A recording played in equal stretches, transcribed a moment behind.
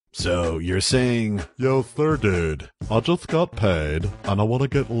So you're saying, Yo, third dude, I just got paid and I want to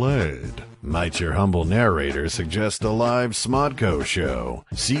get laid. Might your humble narrator suggest a live Smodco show?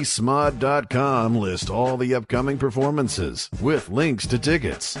 See Smod.com list all the upcoming performances with links to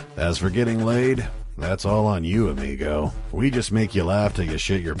tickets. As for getting laid, that's all on you, amigo. We just make you laugh till you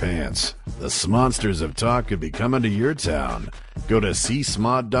shit your pants. The Smonsters of Talk could be coming to your town. Go to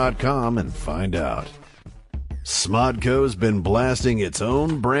csmod.com and find out. Smodco's been blasting its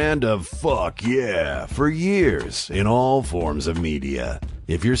own brand of fuck yeah for years in all forms of media.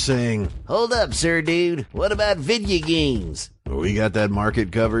 If you're saying, hold up, sir dude, what about video games? We got that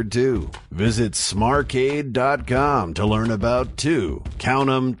market covered too. Visit smarcade.com to learn about count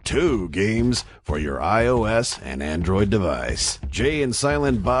 'em, two games for your iOS and Android device. Jay and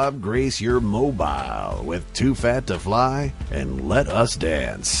Silent Bob grace your mobile with Too Fat to Fly and Let Us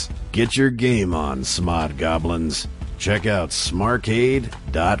Dance. Get your game on, Smod Goblins. Check out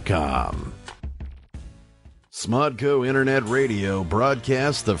smarcade.com. Smodco Internet Radio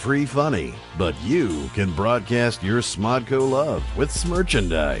broadcasts the free funny, but you can broadcast your Smodco love with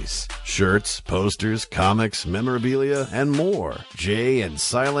merchandise. Shirts, posters, comics, memorabilia, and more.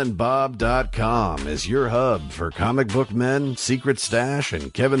 JayandSilentBob.com is your hub for Comic Book Men, Secret Stash,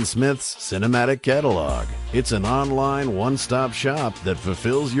 and Kevin Smith's cinematic catalog. It's an online one-stop shop that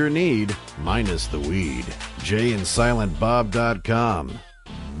fulfills your need, minus the weed. JayandSilentBob.com.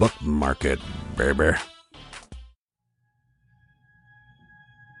 Bookmark it, baby.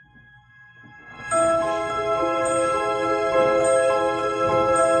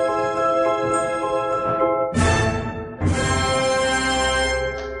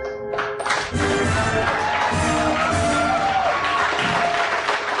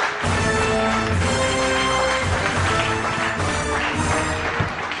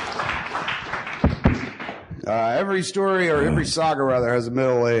 Every story, or every saga rather, has a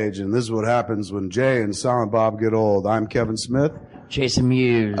middle age, and this is what happens when Jay and Silent Bob get old. I'm Kevin Smith. Jason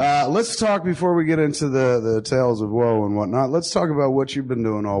Mewes. Let's talk, before we get into the tales of woe and whatnot, let's talk about what you've been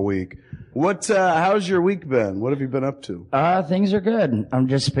doing all week. How's your week been? What have you been up to? Things are good. I've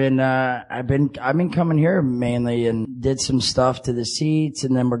been coming here mainly and did some stuff to the seats,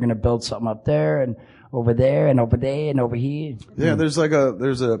 and then we're gonna build something up there and over there and over there and over here. Yeah, there's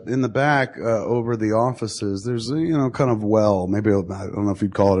in the back, over the offices, there's a, kind of well, maybe, I don't know if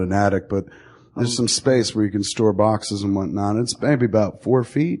you'd call it an attic, but there's some space where you can store boxes and whatnot. It's maybe about 4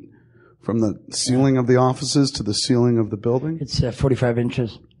 feet from the ceiling of the offices to the ceiling of the building. It's 45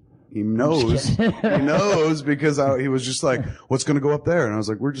 inches. He knows. He knows because he was just like, what's going to go up there? And I was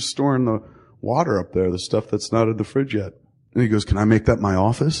like, we're just storing the water up there, the stuff that's not in the fridge yet. And he goes, can I make that my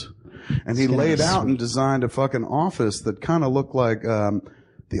office? And he laid out and designed a fucking office that kind of looked like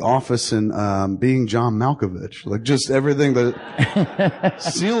the office in Being John Malkovich. Like just everything. The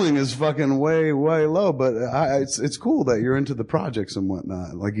ceiling is fucking way, way low. But it's cool that you're into the projects and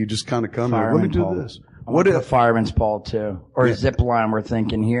whatnot. Like you just kind of come here. Let me do this. What a fireman's pole too, or a zip line? We're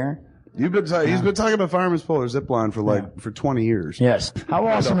thinking here. He's been talking about fireman's pole or zip line for 20 years. Yes. How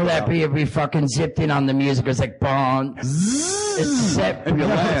awesome would that be if we fucking zipped in on the music? It was like boom. And you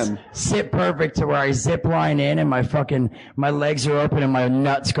land. Sit perfect to where I zip line in and my legs are open and my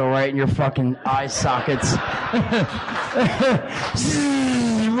nuts go right in your fucking eye sockets.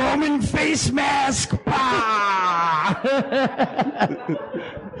 Roman face mask.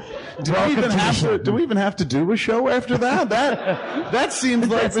 Do we even have to do a show after that? That seems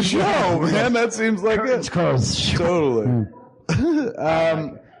like the show, man. That seems like it. It's close. Totally.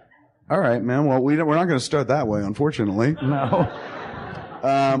 All right, man. Well, we're not going to start that way, unfortunately. No.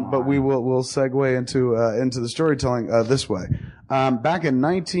 But we'll segue into the storytelling this way. Back in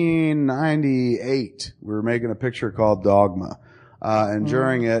 1998, we were making a picture called Dogma, and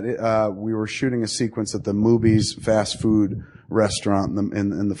during it, we were shooting a sequence at the Mooby's fast food restaurant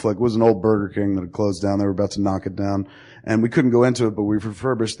in the flick. It was an old Burger King that had closed down. They were about to knock it down, and we couldn't go into it, but we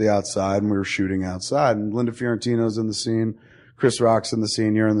refurbished the outside, and we were shooting outside. And Linda Fiorentino's in the scene, Chris Rock's in the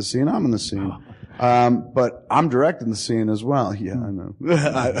scene, you're in the scene, I'm in the scene. But I'm directing the scene as well. Yeah, I know.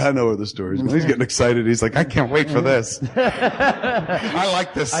 I know where the story's going. He's getting excited. He's like, I can't wait for this. I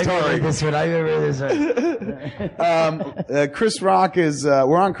like this story. I remember this one. Chris Rock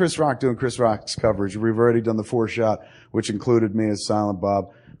we're on Chris Rock doing Chris Rock's coverage. We've already done the 4-shot, which included me as Silent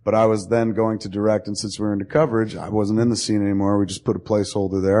Bob. But I was then going to direct, and since we were into coverage, I wasn't in the scene anymore. We just put a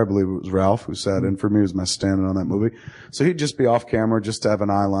placeholder there. I believe it was Ralph who sat in for me. He was my stand-in on that movie. So he'd just be off camera just to have an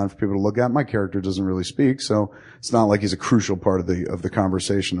eye line for people to look at. My character doesn't really speak, so it's not like he's a crucial part of the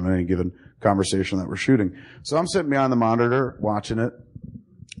conversation, of any given conversation that we're shooting. So I'm sitting behind the monitor watching it.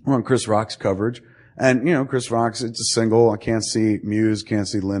 We're on Chris Rock's coverage. And, Chris Rock's, it's a single. I can't see Muse, can't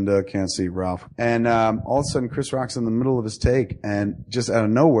see Linda, can't see Ralph. And, all of a sudden Chris Rock's in the middle of his take and just out of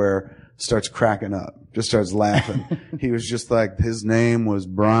nowhere starts cracking up, just starts laughing. He was just like, his name was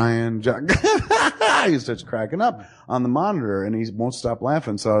Brian. He starts cracking up on the monitor and he won't stop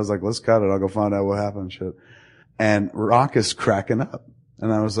laughing. So I was like, let's cut it. I'll go find out what happened. Shit. And Rock is cracking up.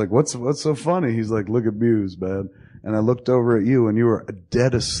 And I was like, what's so funny? He's like, look at Muse, man. And I looked over at you and you were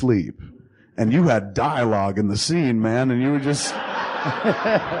dead asleep. And you had dialogue in the scene, man. And you were just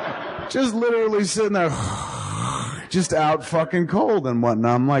literally sitting there, just out fucking cold and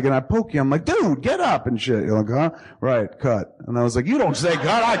whatnot. I'm like, and I poke you. I'm like, dude, get up and shit. You're like, huh? Right, cut. And I was like, you don't say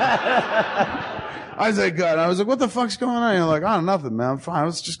cut. I say cut. And I was like, what the fuck's going on? You're like, oh, nothing, man. I'm fine.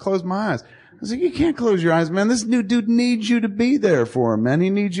 Let's just close my eyes. I was like, you can't close your eyes, man. This new dude needs you to be there for him, man. He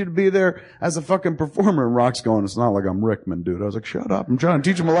needs you to be there as a fucking performer. And Rock's going, it's not like I'm Rickman, dude. I was like, shut up. I'm trying to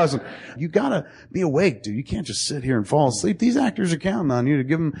teach him a lesson. You gotta be awake, dude. You can't just sit here and fall asleep. These actors are counting on you to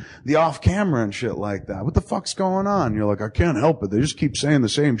give them the off camera and shit like that. What the fuck's going on? You're like, I can't help it. They just keep saying the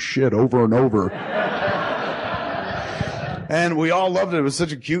same shit over and over. And we all loved it. It was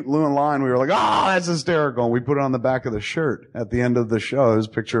such a cute line. We were like, that's hysterical. And we put it on the back of the shirt at the end of the show. There's a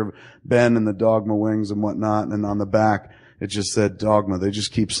picture of Ben and the Dogma wings and whatnot. And on the back, it just said Dogma. They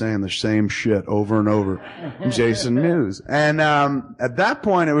just keep saying the same shit over and over. Jason Mewes. And, at that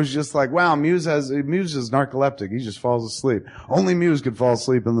point, it was just like, wow, Mewes is narcoleptic. He just falls asleep. Only Mewes could fall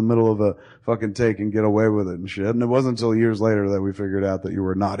asleep in the middle of a fucking take and get away with it and shit. And it wasn't until years later that we figured out that you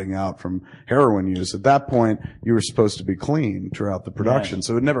were nodding out from heroin use. At that point, you were supposed to be clean throughout the production. Right.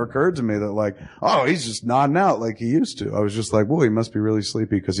 So it never occurred to me that like, oh, he's just nodding out like he used to. I was just like, well, he must be really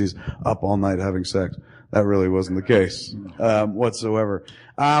sleepy because he's up all night having sex. That really wasn't the case, whatsoever.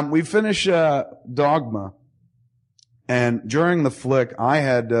 We finished, Dogma. And during the flick, I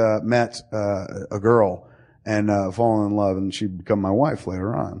had, met, a girl and, fallen in love, and she'd become my wife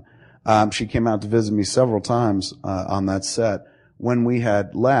later on. She came out to visit me several times, on that set. When we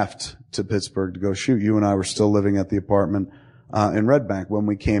had left to Pittsburgh to go shoot, you and I were still living at the apartment, in Red Bank. When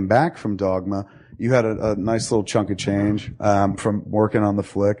we came back from Dogma, you had a nice little chunk of change, from working on the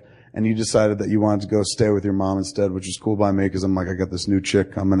flick. And you decided that you wanted to go stay with your mom instead, which is cool by me because I'm like, I got this new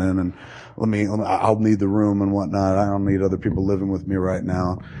chick coming in and I'll need the room and whatnot. I don't need other people living with me right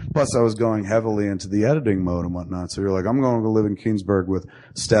now. Plus I was going heavily into the editing mode and whatnot. So you're like, I'm going to go live in Keensburg with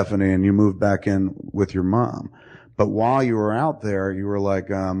Stephanie, and you moved back in with your mom. But while you were out there, you were like,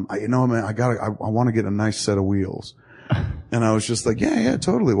 man, I want to get a nice set of wheels. And I was just like, yeah,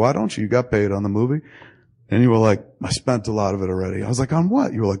 totally. Why don't you? You got paid on the movie. And you were like, I spent a lot of it already. I was like, on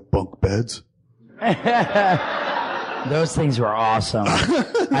what? You were like, bunk beds. Those things were awesome.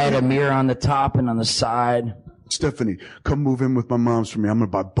 I had a mirror on the top and on the side. Stephanie, come move in with my mom's for me. I'm going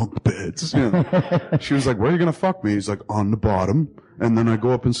to buy bunk beds. You know? She was like, where are you going to fuck me? He's like, on the bottom. And then I go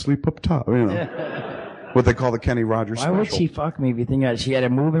up and sleep up top. You know. What they call the Kenny Rogers special. Why would she fuck me if you think that? She had to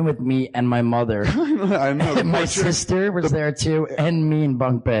move in with me and my mother. I know. And my sister was there too, and me in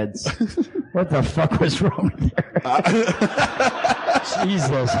bunk beds. What the fuck was wrong with her?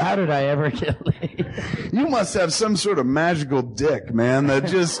 Jesus, how did I ever get laid? You must have some sort of magical dick, man, that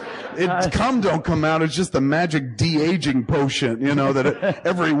just, cum don't come out. It's just the magic de-aging potion, you know, that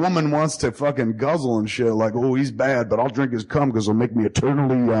every woman wants to fucking guzzle and shit. Like, oh, he's bad, but I'll drink his cum because it'll make me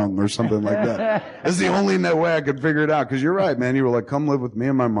eternally young or something like that. It's the only way I could figure it out. Because you're right, man. You were like, come live with me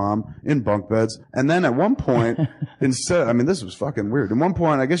and my mom in bunk beds. And then at one point, this was fucking weird. At one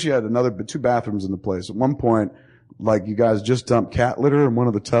point, I guess you had two bathrooms in the place. At one point, like, you guys just dumped cat litter in one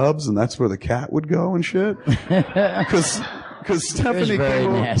of the tubs, and that's where the cat would go and shit. Because Stephanie came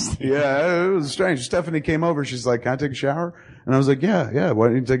over. Nasty. Yeah, it was strange. Stephanie came over. She's like, can I take a shower? And I was like, yeah. Why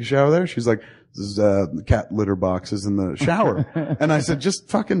don't you take a shower there? She's like, this the cat litter box is in the shower. And I said, just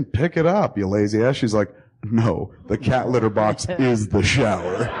fucking pick it up, you lazy ass. She's like, no, the cat litter box is the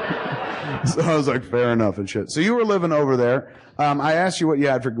shower. So I was like, fair enough and shit. So you were living over there. I asked you what you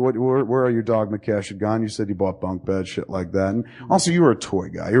had for, where are your Dogma cash had gone? You said you bought bunk beds, shit like that. And also you were a toy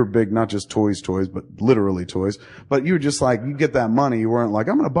guy. You were big, not just toys, but literally toys. But you were just like, you get that money. You weren't like,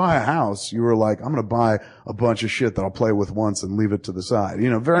 I'm going to buy a house. You were like, I'm going to buy a bunch of shit that I'll play with once and leave it to the side.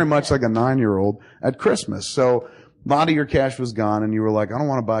 You know, very much like a 9-year-old at Christmas. So a lot of your cash was gone, and you were like, I don't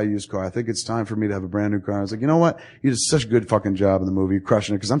want to buy a used car. I think it's time for me to have a brand new car. I was like, you know what? You did such a good fucking job in the movie. You're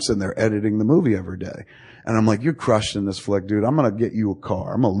crushing it, because I'm sitting there editing the movie every day. And I'm like, you're crushing this flick, dude. I'm going to get you a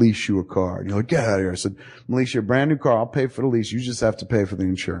car. I'm going to lease you a car. And you're like, get out of here. I said, I'm going to lease you a brand new car. I'll pay for the lease. You just have to pay for the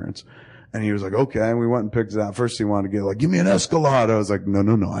insurance. And he was like, okay. And we went and picked it out. First he wanted to get like, give me an Escalade. I was like, no,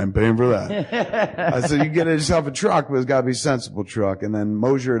 I'm paying for that. I said, you get yourself a truck, but it's got to be a sensible truck. And then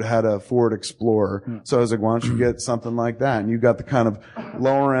Mosier had a Ford Explorer. So I was like, why don't you get something like that? And you got the kind of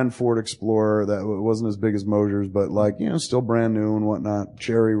lower end Ford Explorer that wasn't as big as Mosier's, but like, still brand new and whatnot.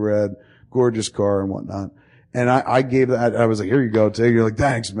 Cherry red, gorgeous car and whatnot. And I gave that, I was like, here you go, take it. You're like,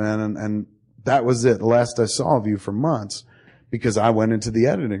 thanks, man. And that was it. The last I saw of you for months. Because I went into the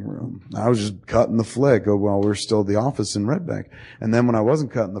editing room. I was just cutting the flick while we were still at the office in Red Bank. And then when I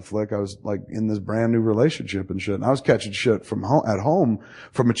wasn't cutting the flick, I was like in this brand new relationship and shit. And I was catching shit from at home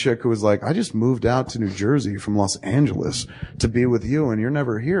from a chick who was like, I just moved out to New Jersey from Los Angeles to be with you and you're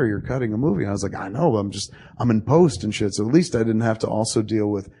never here. You're cutting a movie. And I was like, I know, I'm in post and shit. So at least I didn't have to also deal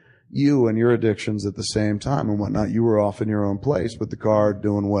with you and your addictions at the same time and whatnot. You were off in your own place with the car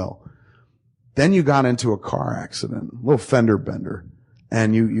doing well. Then you got into a car accident, a little fender bender,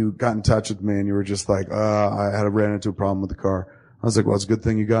 and you got in touch with me and you were just like, I ran into a problem with the car. I was like, well, it's a good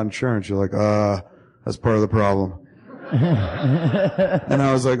thing you got insurance. You're like, that's part of the problem. And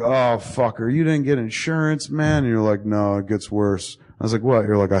I was like, oh, fucker, you didn't get insurance, man? And you're like, no, it gets worse. I was like, what?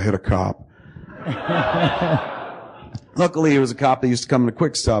 You're like, I hit a cop. Luckily, he was a cop that used to come to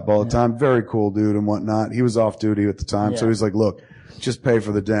Quick Stop all the time. Very cool dude and whatnot. He was off duty at the time, so he's like, look, just pay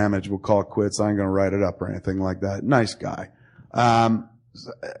for the damage. We'll call it quits. I ain't going to write it up or anything like that. Nice guy.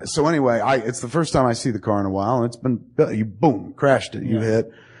 So anyway, it's the first time I see the car in a while and it's been, you boom, crashed it. You hit.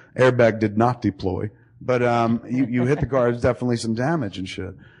 Airbag did not deploy, but, you hit the car. There's definitely some damage and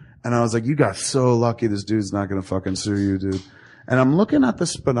shit. And I was like, you got so lucky. This dude's not going to fucking sue you, dude. And I'm looking at the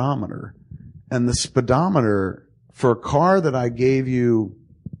speedometer and the speedometer for a car that I gave you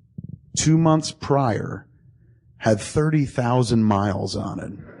 2 months prior had 30,000 miles on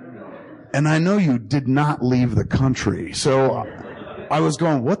it. And I know you did not leave the country. So I was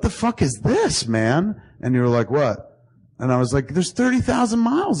going, what the fuck is this, man? And you were like, what? And I was like, there's 30,000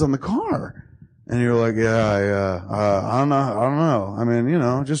 miles on the car. And you were like, yeah. I don't know. I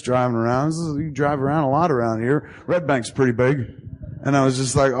mean, just driving around. You drive around a lot around here. Red Bank's pretty big. And I was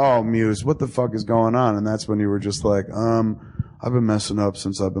just like, oh, Muse, what the fuck is going on? And that's when you were just like, I've been messing up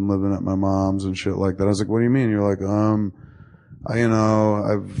since I've been living at my mom's and shit like that. I was like, what do you mean? You're like,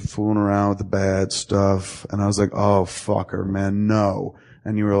 I've fooling around with the bad stuff. And I was like, oh, fucker, man, no.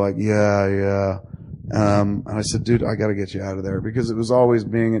 And you were like, yeah. And I said, dude, I gotta get you out of there because it was always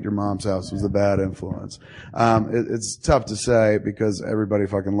being at your mom's house was the bad influence. It's tough to say because everybody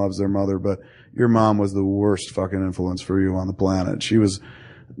fucking loves their mother, but your mom was the worst fucking influence for you on the planet. She was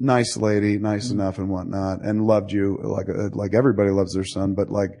nice lady, nice enough and whatnot, and loved you like everybody loves their son, but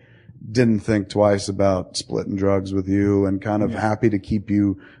like didn't think twice about splitting drugs with you and kind of happy to keep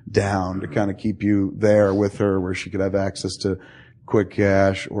you down, to kind of keep you there with her where she could have access to quick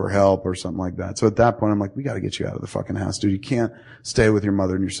cash or help or something like that. So at that point, I'm like, we got to get you out of the fucking house, dude. You can't stay with your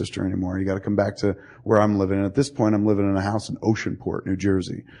mother and your sister anymore. You got to come back to where I'm living. And at this point, I'm living in a house in Oceanport, New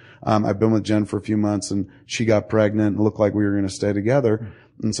Jersey. I've been with Jen for a few months and she got pregnant and looked like we were going to stay together.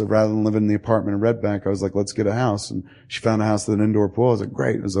 And so rather than living in the apartment in Red Bank, I was like, let's get a house. And she found a house with an indoor pool. I was like,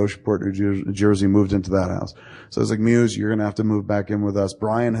 great. It was Oceanport, New Jersey, moved into that house. So I was like, Muse, you're going to have to move back in with us.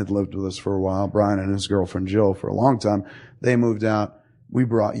 Brian had lived with us for a while. Brian and his girlfriend Jill for a long time. They moved out. We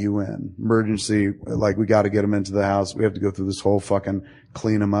brought you in. Emergency, like we got to get him into the house. We have to go through this whole fucking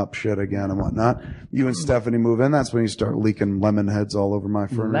clean him up shit again and whatnot. You and Stephanie move in. That's when you start leaking lemon heads all over my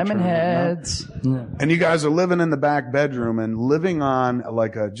furniture. Lemon heads. And you guys are living in the back bedroom and living on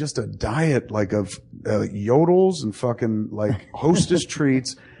like just a diet like of yodels and fucking like Hostess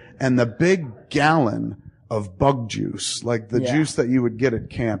treats and the big gallon of bug juice, like the juice that you would get at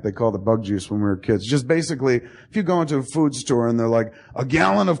camp. They call it bug juice when we were kids. Just basically, if you go into a food store and they're like, a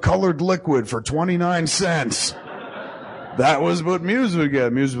gallon of colored liquid for 29 cents. That was what Muse would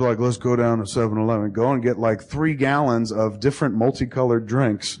get. Muse would be like, let's go down to 7-Eleven, go and get like 3 gallons of different multicolored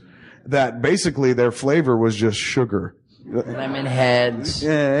drinks that basically their flavor was just sugar. Lemon heads.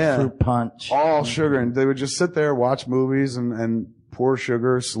 Yeah. Fruit punch. All sugar. And they would just sit there, watch movies and pour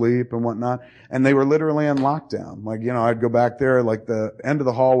sugar, sleep and whatnot. And they were literally in lockdown. Like, I'd go back there, like the end of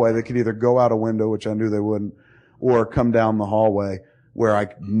the hallway, they could either go out a window, which I knew they wouldn't, or come down the hallway where I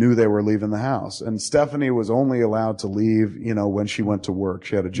knew they were leaving the house. And Stephanie was only allowed to leave, when she went to work.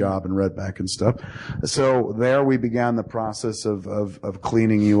 She had a job in Red Bank and stuff. So there we began the process of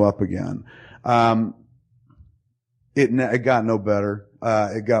cleaning you up again. It got no better.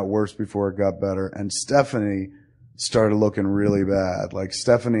 It got worse before it got better. And Stephanie started looking really bad. Like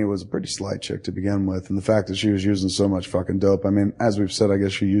Stephanie was a pretty slight chick to begin with. And the fact that she was using so much fucking dope. I mean, as we've said, I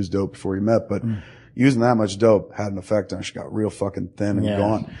guess she used dope before you met, but using that much dope had an effect on her. She got real fucking thin and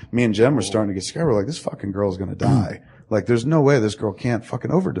gone. Me and Jen were starting to get scared. We're like, this fucking girl's gonna die. Like, there's no way this girl can't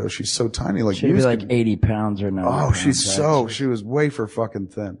fucking overdose. She's so tiny. Like, she'd be like 80 pounds or 90 pounds. She was wafer fucking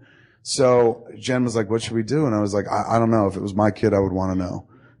thin. So Jen was like, what should we do? And I was like, I don't know. If it was my kid, I would want to know.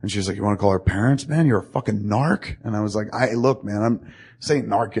 And she was like, you want to call her parents, man? You're a fucking narc. And I was like, look, man, this ain't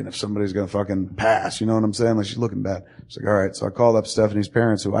narking if somebody's going to fucking pass. You know what I'm saying? Like, she's looking bad. She's like, all right. So I called up Stephanie's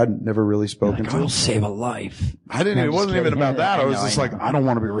parents, who I'd never really spoken to. I'll save a life. It wasn't even about that. I was just like, I don't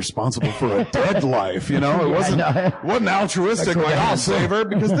want to be responsible for a dead life. You know, it wasn't altruistic. Like, I'll save her,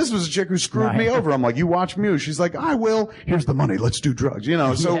 because this was a chick who screwed me over. I'm like, you watch Muse. She's like, I will. Here's the money. Let's do drugs. You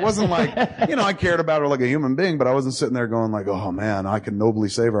know, so it wasn't like, you know, I cared about her like a human being, but I wasn't sitting there going like, oh man, I can nobly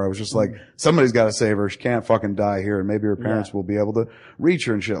save her. I was just like, somebody's got to save her. She can't fucking die here. And maybe her parents will be able to reach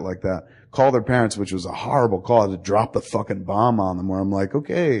her and shit like that. Called their parents, which was a horrible call, to drop the fucking bomb on them, where I'm like,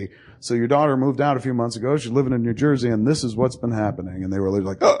 okay, so your daughter moved out a few months ago. She's living in New Jersey, and this is what's been happening. And they were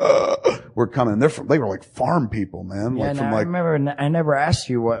like, we're coming. They were like farm people, man. Yeah, I remember I never asked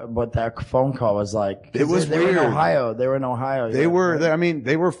you what that phone call was like. It was they weird. Were in Ohio. They were in Ohio. They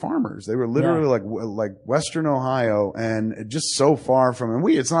were farmers. They were literally like Western Ohio, and just so far from, and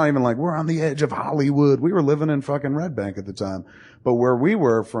it's not even like we're on the edge of Hollywood. We were living in fucking Red Bank at the time. But where we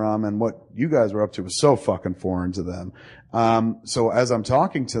were from and what you guys were up to was so fucking foreign to them. So as I'm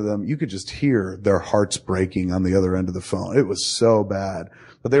talking to them, you could just hear their hearts breaking on the other end of the phone. It was so bad.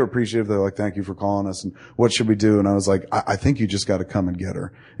 But they were appreciative. They're like, thank you for calling us. And what should we do? And I was like, I think you just got to come and get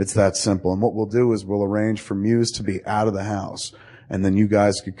her. It's that simple. And what we'll do is we'll arrange for Muse to be out of the house. And then you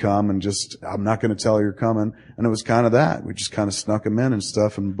guys could come and I'm not going to tell you're coming. And it was kind of that. We just kind of snuck him in and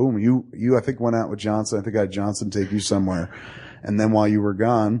stuff. And boom, you, I think went out with Johnson. I think I had Johnson take you somewhere. And then while you were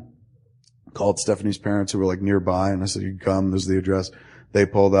gone, called Stephanie's parents, who were like nearby, and I said, you come, there's the address. They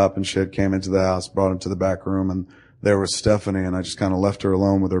pulled up and shit, came into the house, brought him to the back room, and there was Stephanie, and I just kind of left her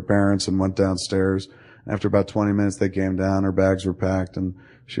alone with her parents and went downstairs. After about 20 minutes, they came down, her bags were packed, and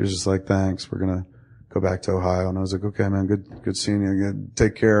she was just like, thanks, we're gonna go back to Ohio. And I was like, okay, man, good seeing you. Good,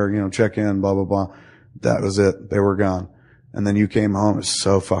 take care, check in, blah, blah, blah. That was it. They were gone. And then you came home. It was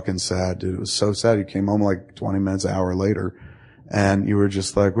so fucking sad, dude. It was so sad. You came home like 20 minutes, an hour later. And you were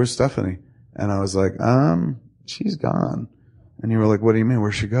just like, where's Stephanie? And I was like, she's gone. And you were like, what do you mean?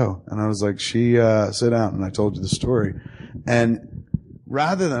 Where'd she go? And I was like, she, sit down. And I told you the story. And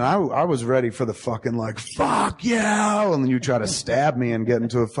rather than, I was ready for the fucking like, fuck yeah. And then you try to stab me and get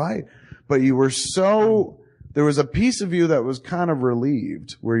into a fight. But you were there was a piece of you that was kind of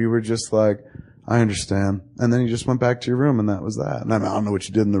relieved, where you were just like, I understand. And then you just went back to your room, and that was that. And I don't know what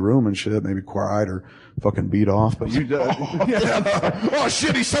you did in the room and shit, maybe cried or fucking beat off, but you did. Oh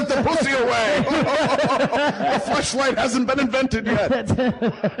shit, he sent the pussy away. The fleshlight hasn't been invented yet.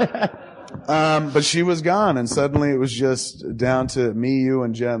 But she was gone, and suddenly it was just down to me, you,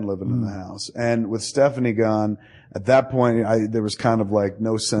 and Jen living in the house. And with Stephanie gone, at that point, there was kind of like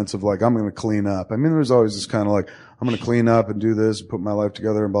no sense of like, I'm going to clean up. I mean, there was always this kind of like, I'm going to clean up and do this and put my life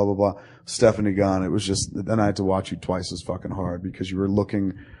together and blah, blah, blah. Stephanie gone. It was just, then I had to watch you twice as fucking hard, because you were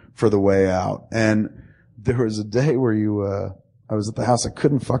looking for the way out. And there was a day where I was at the house. I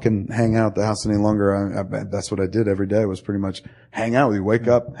couldn't fucking hang out at the house any longer. That's what I did every day, was pretty much hang out with you, wake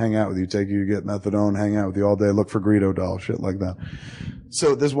up, hang out with you, take you to get methadone, hang out with you all day, look for Greedo doll, shit like that.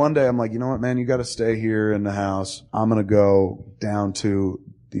 So this one day I'm like, you know what, man, you got to stay here in the house. I'm going to go down to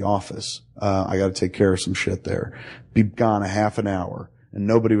the office. I got to take care of some shit there. Be gone a half an hour. And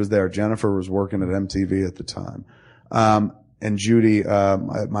nobody was there. Jennifer was working at MTV at the time. And Judy,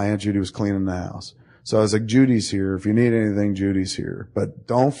 my Aunt Judy was cleaning the house. So I was like, Judy's here. If you need anything, Judy's here. But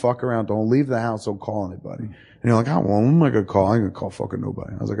don't fuck around. Don't leave the house. Don't call anybody. And you're like, oh, well, who am I going to call? I ain't going to call fucking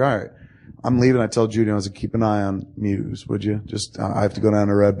nobody. I was like, all right. I'm leaving. I tell Judy, I was like, keep an eye on Muse, would you? I have to go down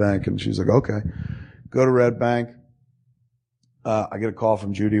to Red Bank. And she's like, okay. Go to Red Bank. I get a call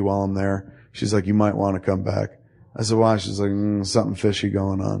from Judy while I'm there. She's like, you might want to come back. I said, why? She's like, something fishy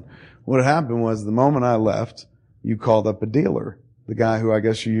going on. What happened was, the moment I left, you called up a dealer, the guy who I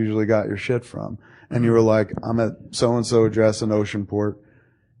guess you usually got your shit from. And you were like, I'm at so-and-so address in Oceanport.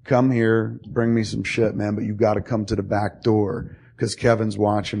 Come here, bring me some shit, man, but you got to come to the back door, because Kevin's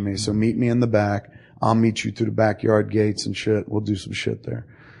watching me. So meet me in the back. I'll meet you through the backyard gates and shit. We'll do some shit there.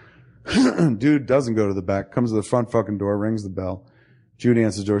 Dude doesn't go to the back, comes to the front fucking door, rings the bell. Judy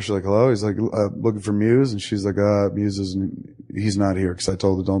answers the door. She's like, hello. He's like, looking for Muse. And she's like, Muse isn't, he's not here. Cause I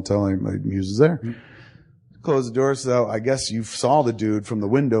told her, don't tell anybody Muse is there. Close the door. So I guess you saw the dude from the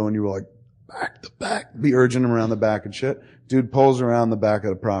window and you were like, the back, be urging him around the back and shit. Dude pulls around the back of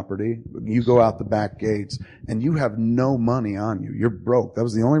the property. You go out the back gates and you have no money on you. You're broke. That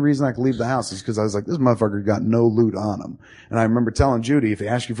was the only reason I could leave the house, is because I was like, this motherfucker got no loot on him. And I remember telling Judy, if he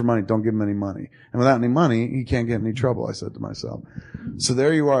asks you for money, don't give him any money. And without any money, he can't get in any trouble, I said to myself. So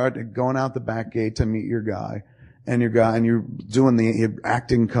there you are, going out the back gate to meet your guy. And you're doing your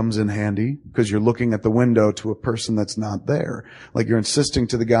acting comes in handy because you're looking at the window to a person that's not there. Like you're insisting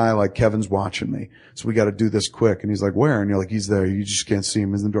to the guy, like, Kevin's watching me, so we got to do this quick. And he's like, where? And you're like, he's there. You just can't see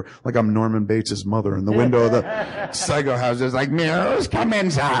him. He's in the door. Like I'm Norman Bates' mother in the window of the psycho house. There's like, mirrors, come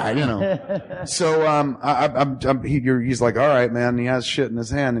inside, you know. So, he's like, all right, man. And he has shit in his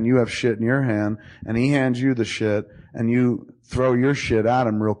hand and you have shit in your hand, and he hands you the shit and you throw your shit at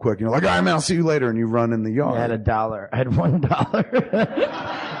him real quick. And you're like, all right, man, I'll see you later. And you run in the yard. I had $1. I had $1.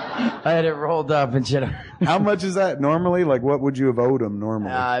 I had it rolled up and shit. How much is that normally? Like, what would you have owed him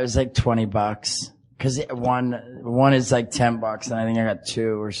normally? It was like $20. Cause one is like $10 and I think I got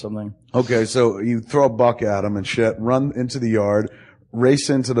 2 or something. Okay. So you throw $1 at him and shit, run into the yard, race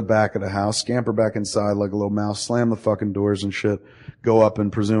into the back of the house, scamper back inside like a little mouse, slam the fucking doors and shit, go up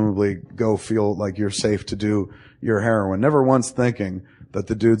and presumably go feel like you're safe to do your heroin. Never once thinking that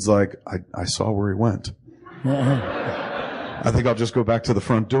the dude's like, I saw where he went. I think I'll just go back to the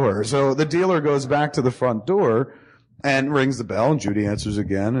front door. So the dealer goes back to the front door and rings the bell, and Judy answers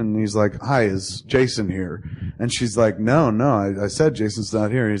again, and he's like, hi, is Jason here? And she's like, no, I said Jason's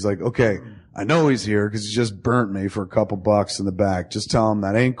not here. And he's like, okay, I know he's here because he just burnt me for a couple bucks in the back. Just tell him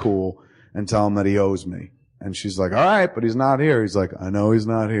that ain't cool and tell him that he owes me. And she's like, all right, but he's not here. He's like, I know he's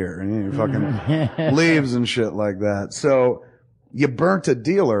not here. And he fucking leaves and shit like that. So you burnt a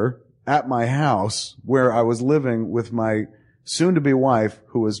dealer at my house where I was living with my soon-to-be wife,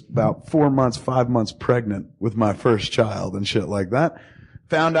 who was about 5 months pregnant with my first child and shit like that.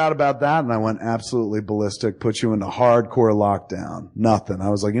 Found out about that, and I went absolutely ballistic, put you into hardcore lockdown. Nothing. I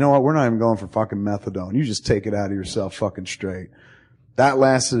was like, you know what? We're not even going for fucking methadone. You just take it out of yourself fucking straight. That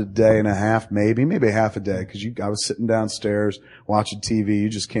lasted a day and a half, maybe half a day, because I was sitting downstairs watching TV. You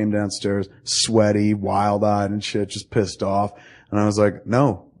just came downstairs, sweaty, wild-eyed and shit, just pissed off. And I was like,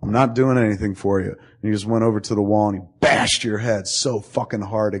 no, I'm not doing anything for you. And you just went over to the wall and you bashed your head so fucking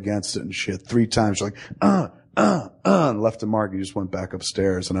hard against it and shit 3 times. You're like, and left a mark. You just went back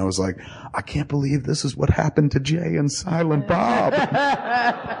upstairs. And I was like, I can't believe this is what happened to Jay and Silent Bob.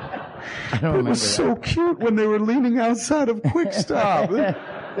 It was so cute when they were leaning outside of Quick Stop.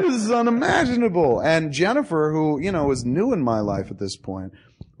 This is unimaginable. And Jennifer, who, you know, was new in my life at this point,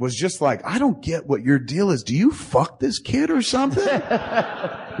 was just like, I don't get what your deal is. Do you fuck this kid or something?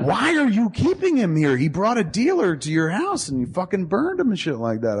 Why are you keeping him here? He brought a dealer to your house and you fucking burned him and shit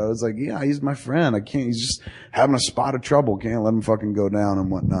like that. I was like, yeah, he's my friend. He's just having a spot of trouble. Can't let him fucking go down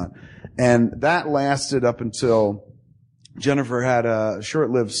and whatnot. And that lasted up until Jennifer had a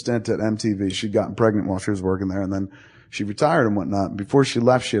short-lived stint at MTV. She'd gotten pregnant while she was working there, and then she retired and whatnot. Before she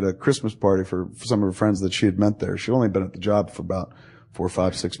left, she had a Christmas party for some of her friends that she had met there. She'd only been at the job for about 4,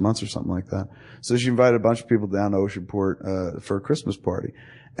 5, 6 months or something like that. So she invited a bunch of people down to Oceanport for a Christmas party.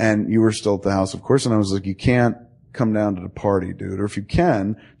 And you were still at the house, of course. And I was like, you can't come down to the party, dude. Or if you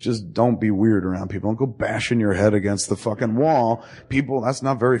can, just don't be weird around people. Don't go bashing your head against the fucking wall. People, that's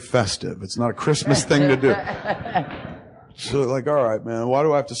not very festive. It's not a Christmas thing to do. So like, all right, man, why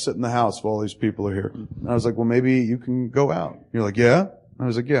do I have to sit in the house while all these people are here? And I was like, well, maybe you can go out. You're like, yeah? I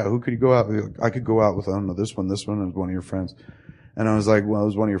was like, yeah, who could you go out with? Like, I could go out with, I don't know, this one, and one of your friends. And I was like, well, it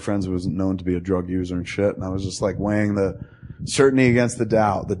was one of your friends who was known to be a drug user and shit. And I was just like weighing the certainty against the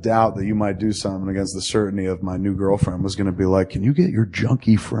doubt that you might do something against the certainty of my new girlfriend was going to be like, can you get your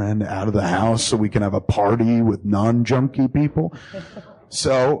junkie friend out of the house so we can have a party with non-junkie people?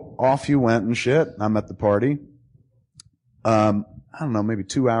 So off you went and shit. I'm at the party. I don't know, maybe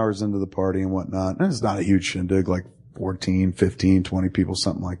 2 hours into the party and whatnot. And it's not a huge shindig, like 14, 15, 20 people,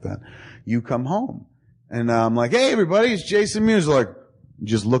 something like that. You come home. And I'm like, hey, everybody, it's Jason Mewes. Like,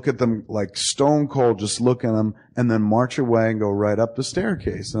 just look at them like stone cold, just look at them and then march away and go right up the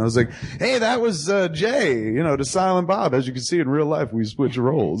staircase. And I was like, hey, that was Jay, you know, to Silent Bob. As you can see in real life, we switch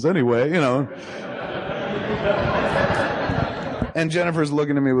roles. Anyway, you know. And Jennifer's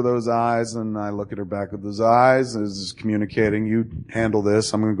looking at me with those eyes, and I look at her back with those eyes, and is communicating, you handle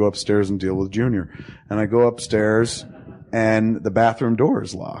this, I'm going to go upstairs and deal with Junior. And I go upstairs, and the bathroom door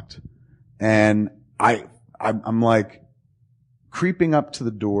is locked. And I'm like creeping up to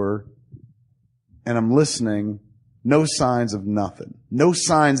the door, and I'm listening, no signs of nothing. No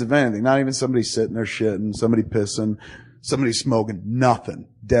signs of anything. Not even somebody sitting there shitting, somebody pissing, somebody smoking, nothing.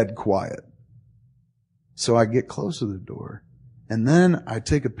 Dead quiet. So I get close to the door. And then I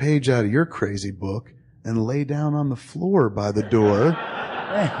take a page out of your crazy book and lay down on the floor by the door.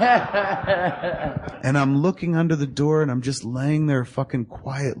 And I'm looking under the door and I'm just laying there fucking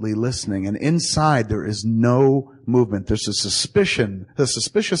quietly listening. And inside there is no movement. There's a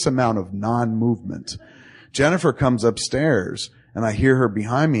suspicious amount of non-movement. Jennifer comes upstairs and I hear her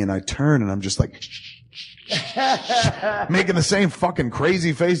behind me and I turn and I'm just like, making the same fucking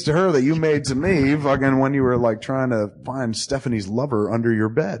crazy face to her that you made to me fucking when you were like trying to find Stephanie's lover under your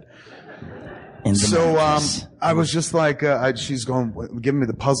bed. So, I was just like, she's going, giving me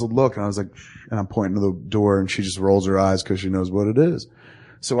the puzzled look, and I was like, and I'm pointing to the door, and she just rolls her eyes because she knows what it is.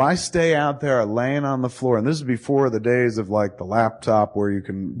 So I stay out there laying on the floor, and this is before the days of like the laptop where you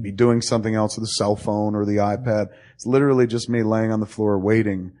can be doing something else with the cell phone or the iPad. It's literally just me laying on the floor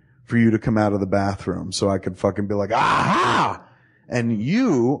waiting for you to come out of the bathroom so I could fucking be like, aha! And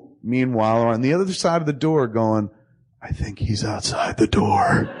you, meanwhile, are on the other side of the door going, I think he's outside the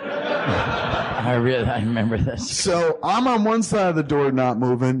door. I remember this. So I'm on one side of the door not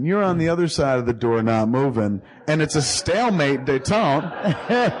moving. You're on the other side of the door not moving. And it's a stalemate detente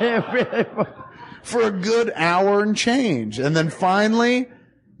for a good hour and change. And then finally,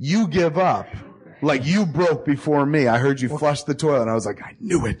 you give up. Like you broke before me. I heard you flush the toilet and I was like, I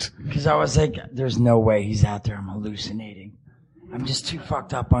knew it. Because I was like, there's no way he's out there. I'm hallucinating. I'm just too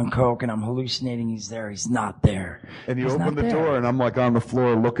fucked up on coke and I'm hallucinating he's there. He's not there. And you open the door and I'm like on the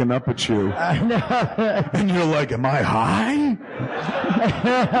floor looking up at you. I know. And you're like, am I high?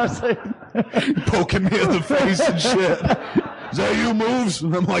 I was like, poking me in the face and shit. Is that you, Moves?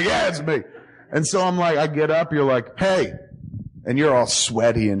 And I'm like, yeah, it's me. And so I'm like, I get up, you're like, hey. And you're all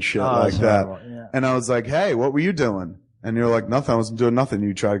sweaty and shit like that. Yeah. And I was like, hey, what were you doing? And you're like, nothing. I wasn't doing nothing.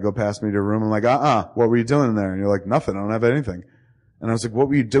 You try to go past me to a room. I'm like, what were you doing in there? And you're like, nothing. I don't have anything. And I was like, what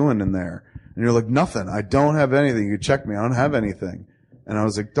were you doing in there? And you're like, nothing. I don't have anything. You check me. I don't have anything. And I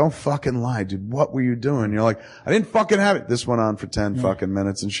was like, don't fucking lie, dude. What were you doing? And you're like, I didn't fucking have it. This went on for 10 fucking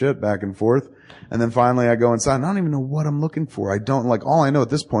minutes and shit, back and forth. And then finally I go inside and I don't even know what I'm looking for. I don't like, all I know at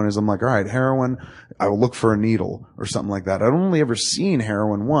this point is I'm like, all right, heroin. I will look for a needle or something like that. I'd only ever seen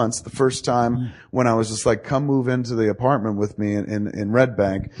heroin once, the first time when I was just like, come move into the apartment with me in Red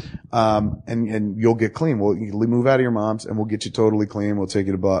Bank. And you'll get clean. We'll move out of your mom's and we'll get you totally clean. We'll take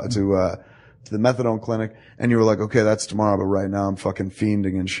you to the methadone clinic. And you were like, okay, that's tomorrow, but right now I'm fucking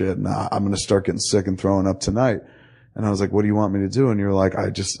fiending and shit. And I'm going to start getting sick and throwing up tonight. And I was like, what do you want me to do? And you're like,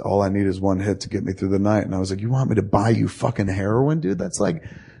 all I need is one hit to get me through the night. And I was like, you want me to buy you fucking heroin, dude? That's like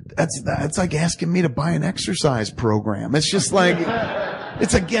asking me to buy an exercise program. It's just like,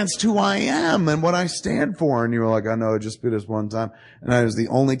 it's against who I am and what I stand for. And you were like, I know, just be this one time. And it was the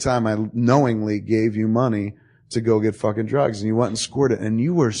only time I knowingly gave you money to go get fucking drugs. And you went and scored it. And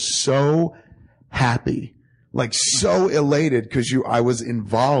you were so happy. Like so elated because I was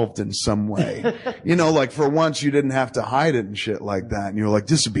involved in some way. You know, like for once you didn't have to hide it and shit like that. And you were like,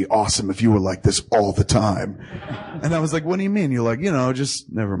 this would be awesome if you were like this all the time. And I was like, what do you mean? You're like,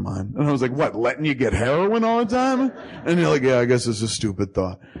 just never mind. And I was like, what, letting you get heroin all the time? And you're like, yeah, I guess it's a stupid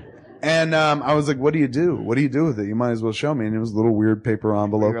thought. And I was like, what do you do? What do you do with it? You might as well show me. And it was a little weird paper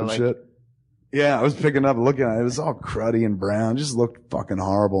envelope and shit. Yeah, I was picking up, looking at it. It was all cruddy and brown. Just looked fucking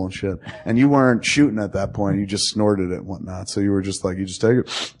horrible and shit. And you weren't shooting at that point. You just snorted it and whatnot. So you were just like, you just take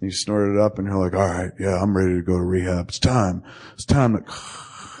it, and you snorted it up, and you're like, all right, yeah, I'm ready to go to rehab. It's time. It's time to,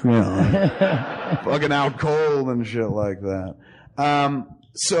 fucking out cold and shit like that.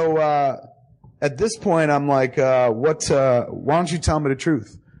 So at this point, I'm like, why don't you tell me the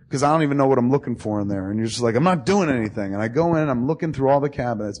truth? Because I don't even know what I'm looking for in there. And you're just like, I'm not doing anything. And I go in, I'm looking through all the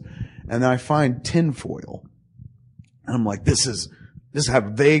cabinets, and then I find tinfoil. And I'm like, this have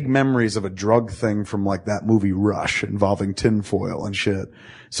vague memories of a drug thing from like that movie Rush involving tinfoil and shit.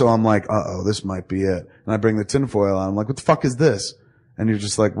 So I'm like, this might be it. And I bring the tinfoil out. I'm like, what the fuck is this? And you're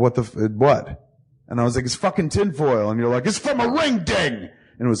just like, what? And I was like, it's fucking tinfoil. And you're like, it's from a ring ding.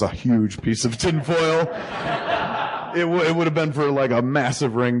 And it was a huge piece of tinfoil. It would have been for like a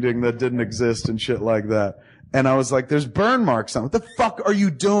massive ring ding that didn't exist and shit like that. And I was like, there's burn marks on it. What the fuck are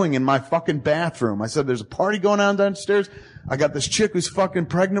you doing in my fucking bathroom? I said, there's a party going on downstairs. I got this chick who's fucking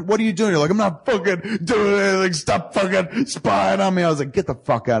pregnant. What are you doing? You're like, I'm not fucking doing anything. Stop fucking spying on me. I was like, get the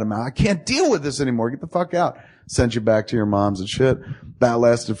fuck out of me. I can't deal with this anymore. Get the fuck out. Sent you back to your mom's and shit. That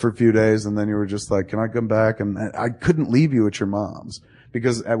lasted for a few days. And then you were just like, can I come back? And I couldn't leave you at your mom's.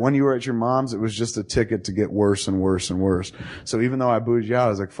 Because when you were at your mom's, it was just a ticket to get worse and worse and worse. So even though I booed you out, I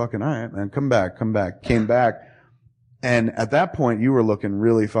was like, fucking all right, man, come back. Came back. And at that point, you were looking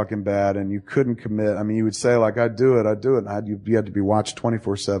really fucking bad and you couldn't commit. I mean, you would say like, I'd do it. And you had to be watched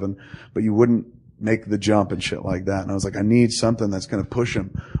 24/7, but you wouldn't make the jump and shit like that. And I was like, I need something that's going to push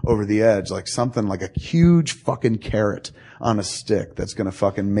him over the edge, like something like a huge fucking carrot on a stick that's going to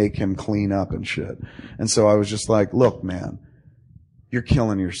fucking make him clean up and shit. And so I was just like, look, man, you're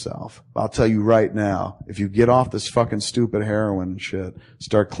killing yourself. I'll tell you right now, if you get off this fucking stupid heroin and shit,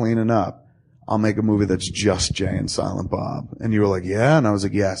 start cleaning up, I'll make a movie that's just Jay and Silent Bob. And you were like, yeah? And I was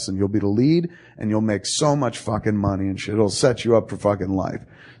like, yes. And you'll be the lead and you'll make so much fucking money and shit. It'll set you up for fucking life.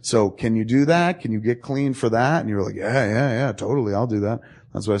 So can you do that? Can you get clean for that? And you were like, yeah, totally. I'll do that.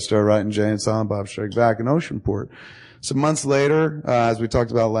 That's why I started writing Jay and Silent Bob Strike Back in Oceanport. Some months later, as we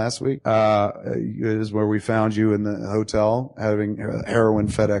talked about last week, is where we found you in the hotel having heroin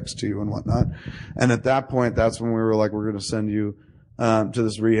FedEx to you and whatnot. And at that point, that's when we were like, we're going to send you to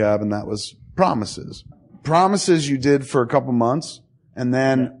this rehab, and that was Promises. Promises you did for a couple months, and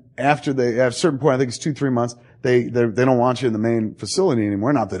then after at a certain point, I think it's 2-3 months, they don't want you in the main facility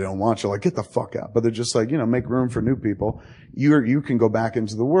anymore. Not that they don't want you, like get the fuck out, but they're just like, make room for new people. You can go back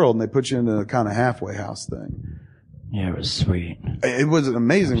into the world, and they put you into a kind of halfway house thing. Yeah, it was sweet. It was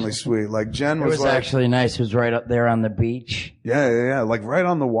amazingly sweet. Like Jen was like, actually nice. It was right up there on the beach. Yeah. Like right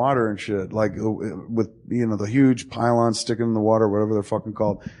on the water and shit. Like with, the huge pylons sticking in the water, whatever they're fucking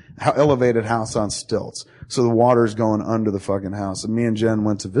called. Elevated house on stilts. So the water's going under the fucking house. And me and Jen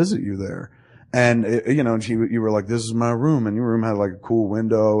went to visit you there. And, and you were like, this is my room. And your room had like a cool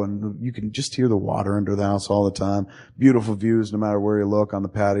window and you can just hear the water under the house all the time. Beautiful views no matter where you look on the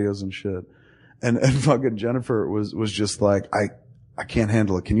patios and shit. And fucking Jennifer was just like, I can't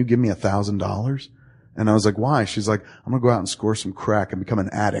handle it. Can you give me $1,000? And I was like, why? She's like, I'm going to go out and score some crack and become an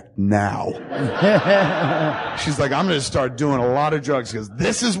addict now. She's like, I'm going to start doing a lot of drugs because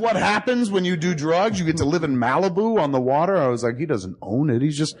this is what happens when you do drugs. You get to live in Malibu on the water. I was like, he doesn't own it.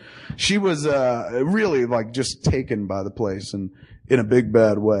 She was, really like just taken by the place and in a big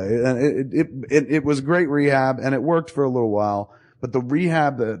bad way. And it was great rehab and it worked for a little while. But the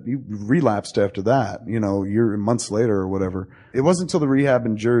rehab that you relapsed after that, months later or whatever, it wasn't until the rehab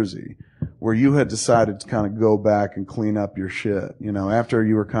in Jersey where you had decided to kind of go back and clean up your shit. After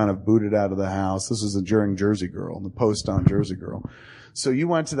you were kind of booted out of the house. This was during Jersey Girl, the post on Jersey Girl. So you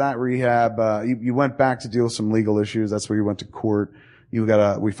went to that rehab. You went back to deal with some legal issues. That's where you went to court. You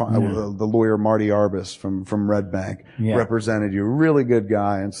got the lawyer Marty Arbus from Red Bank represented you. Really good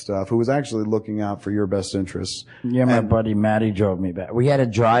guy and stuff who was actually looking out for your best interests. Yeah, my buddy Matty drove me back. We had to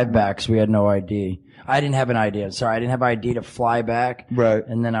drive back, so we had no ID. I didn't have an ID. Sorry, I didn't have ID to fly back. Right.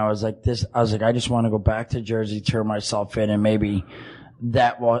 And then I was like, I just want to go back to Jersey, turn myself in, and maybe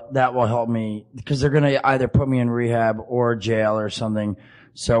that will help me because they're gonna either put me in rehab or jail or something.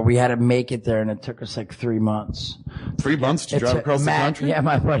 So we had to make it there, and it took us like 3 months. 3 months to drive across the country? Yeah,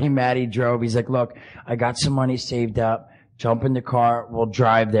 my buddy Matty drove. He's like, look, I got some money saved up. Jump in the car. We'll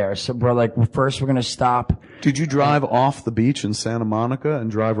drive there. So we're like, first we're going to stop. Did you drive off the beach in Santa Monica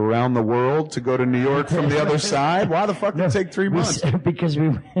and drive around the world to go to New York from the other side? Why the fuck did it take 3 months? Because we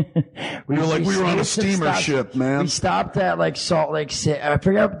were on a steamer ship, man. We stopped at like Salt Lake City. I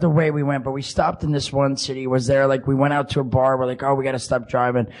forget the way we went, but we stopped in this one city. Was there like we went out to a bar. We're like, oh, we got to stop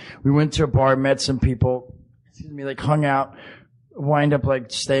driving. We went to a bar, met some people. Like hung out, wind up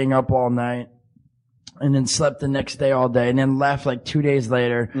like staying up all night. And then slept the next day all day and then left like 2 days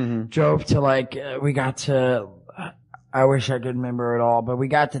later, drove to like, we got to, I wish I could remember it all, but we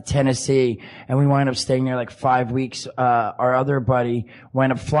got to Tennessee and we wound up staying there like 5 weeks. Our other buddy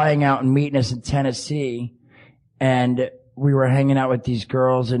wound up flying out and meeting us in Tennessee and we were hanging out with these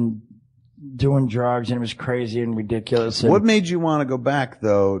girls and doing drugs and it was crazy and ridiculous. What made you want to go back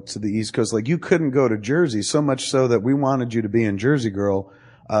though to the East Coast? Like you couldn't go to Jersey so much so that we wanted you to be in Jersey Girl.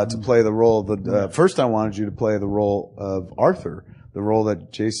 To play the role of first I wanted you to play the role of Arthur, the role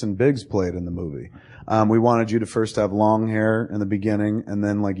that Jason Biggs played in the movie. We wanted you to first have long hair in the beginning and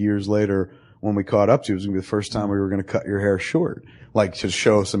then like years later when we caught up to you, it was going to be the first time we were going to cut your hair short. Like to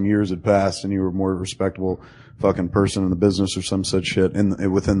show some years had passed and you were a more respectable fucking person in the business or some such shit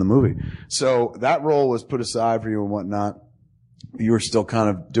within the movie. So that role was put aside for you and whatnot. You were still kind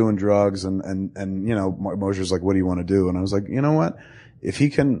of doing drugs and Mosher's like, what do you want to do? And I was like, you know what? If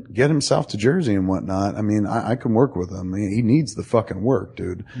he can get himself to Jersey and whatnot, I mean, I can work with him. I mean, he needs the fucking work,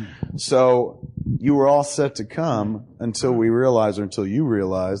 dude. So you were all set to come until you realized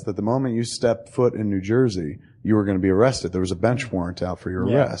that the moment you stepped foot in New Jersey, you were going to be arrested. There was a bench warrant out for your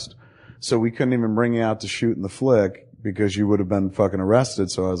arrest. So we couldn't even bring you out to shoot in the flick because you would have been fucking arrested.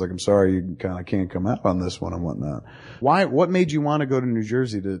 So I was like, I'm sorry, you kind of can't come out on this one and whatnot. What made you want to go to New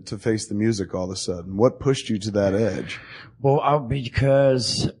Jersey to face the music all of a sudden? What pushed you to that edge? Well,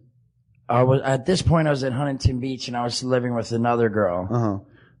 because I was, at this point I was in Huntington Beach and I was living with another girl. Uh-huh.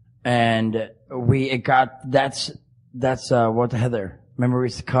 And that's what Heather. Remember we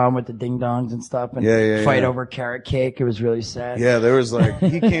used to come with the ding dongs and stuff and fight over carrot cake. It was really sad. Yeah, there was like,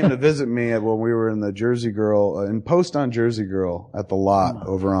 he came to visit me when we were in the Jersey Girl, in Post on Jersey Girl at the lot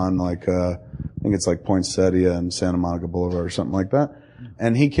over on like, I think it's like Poinsettia and Santa Monica Boulevard or something like that.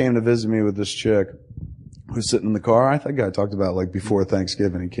 And he came to visit me with this chick who's sitting in the car. I think I talked about like before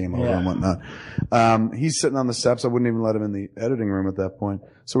Thanksgiving he came over and whatnot. He's sitting on the steps. I wouldn't even let him in the editing room at that point.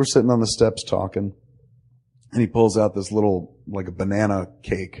 So we're sitting on the steps talking. And he pulls out this little, like a banana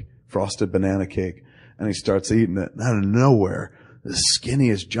cake, frosted banana cake, and he starts eating it. And out of nowhere, the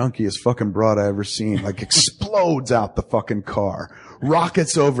skinniest, junkiest fucking broad I ever seen, like explodes out the fucking car,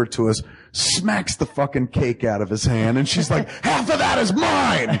 rockets over to us, smacks the fucking cake out of his hand, and she's like, half of that is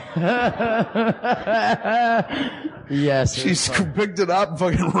mine! Yes. She picked it up and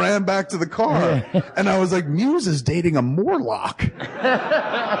fucking ran back to the car. And I was like, Muse is dating a Morlock.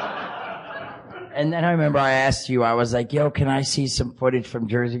 And then I remember I asked you, I was like, yo, can I see some footage from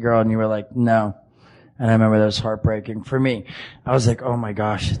Jersey Girl? And you were like, no. And I remember that was heartbreaking for me. I was like, oh my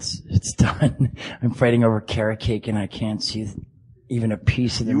gosh, it's done. I'm fighting over carrot cake and I can't see even a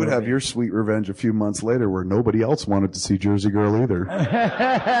piece of the You would movie. have your sweet revenge a few months later where nobody else wanted to see Jersey Girl either.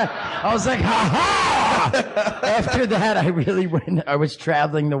 I was like, ha ha! After that, I was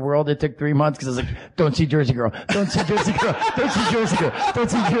traveling the world. It took 3 months because I was like, don't see Jersey Girl. Don't see Jersey Girl. Don't see Jersey Girl.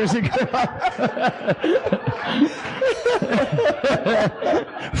 Don't see Jersey Girl.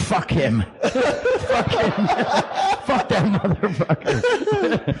 Fuck him. Fuck him. Fuck that motherfucker.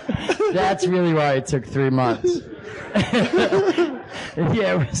 That's really why it took 3 months.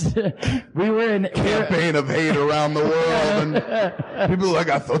 Yeah, we were in Campaign of hate around the world, and people are like,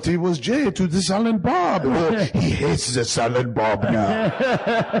 I thought he was Jay to the Silent Bob. Oh, he hates the Silent Bob now.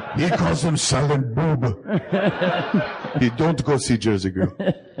 He calls him Silent Boob. You don't go see Jersey Girl.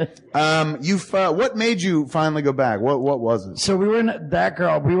 What made you finally go back? What was it? So we were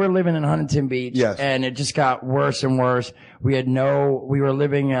we were living in Huntington Beach. Yes. And it just got worse and worse. We were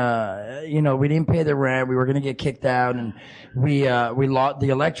living, we didn't pay the rent. We were going to get kicked out, and we lost, the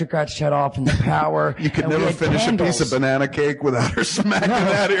electric got shut off and the power. You could never finish a piece of banana cake without her smacking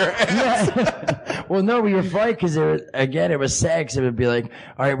out of your hands. Yeah. Well, no, we were fighting because it was sad, because it would be like,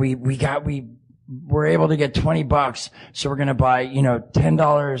 all right, we were able to get $20, so we're going to buy,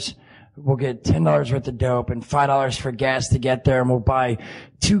 $10. We'll get $10 worth of dope and $5 for gas to get there, and we'll buy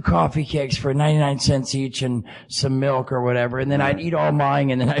 2 coffee cakes for 99 cents each and some milk or whatever. And then I'd eat all mine,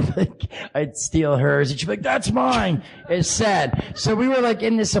 and then I'd steal hers, and she'd be like, that's mine. It's sad. So we were like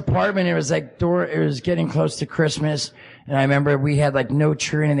in this apartment. It was like it was getting close to Christmas. And I remember we had like no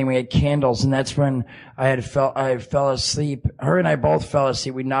tree or anything. We had candles, and that's when I fell asleep. Her and I both fell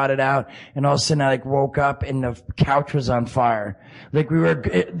asleep. We nodded out, and all of a sudden I woke up and the couch was on fire. We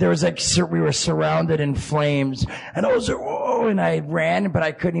were surrounded in flames, and I was like, whoa, and I ran, but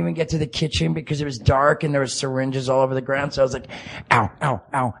I couldn't even get to the kitchen because it was dark and there were syringes all over the ground. So I was like, ow, ow,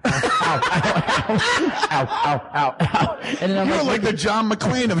 ow, ow, ow, ow, ow, ow, ow, ow. And then You're like the John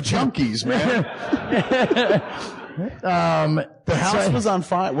McClane of junkies, man. The house was on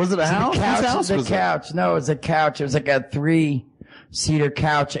fire. Was it a house? The couch. No, it was a couch. It was like a 3-seater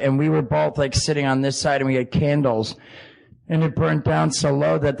couch, and we were both like sitting on this side, and we had candles, and it burnt down so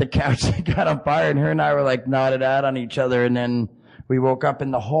low that the couch got on fire, and her and I were like nodded out on each other, and then we woke up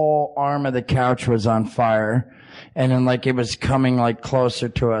and the whole arm of the couch was on fire, and then like it was coming like closer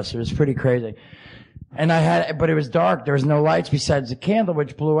to us. It was pretty crazy. But it was dark. There was no lights besides the candle,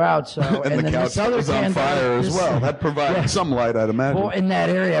 which blew out. So, and the then couch this other was on candle, fire as well. That provided some light, I'd imagine. Well, in that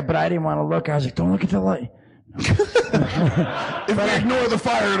area, but I didn't want to look. I was like, don't look at the light. If we ignore the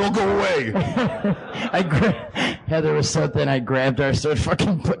fire, it'll go away. Heather was so thin, I grabbed her, started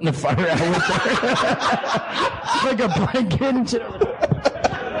fucking putting the fire out with her. Like a blanket and shit.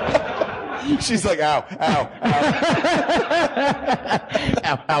 She's like, ow, ow, ow.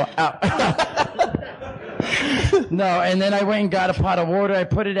 Ow, ow, ow. No, and then I went and got a pot of water. I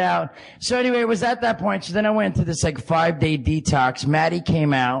put it out. So anyway, it was at that point. So then I went to this like 5-day detox. Maddie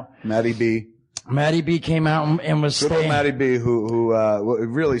came out. Maddie B came out and was Good old staying. Maddie B, who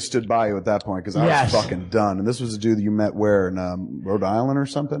really stood by you at that point, because I was fucking done. And this was a dude that you met where, in Rhode Island or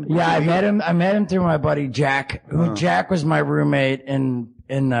something? Yeah, I met him through my buddy Jack. Jack was my roommate in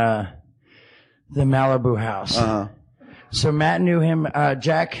the Malibu house. So Matt knew him.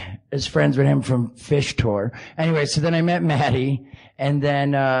 Jack is friends with him from Fish Tour. Anyway, so then I met Maddie, and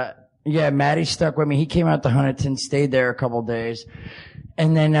then Maddie stuck with me. He came out to Huntington, stayed there a couple days,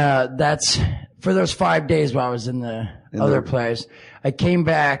 and then that's for those 5 days while I was in the other place. I came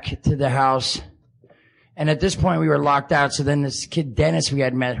back to the house, And at this point, we were locked out. So then this kid, Dennis, we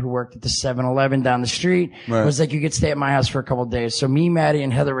had met, who worked at the 7-Eleven down the street, was like, you could stay at my house for a couple of days. So me, Maddie,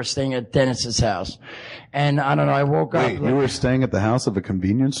 and Heather were staying at Dennis's house. And I don't know, I woke up. Wait, you were staying at the house of a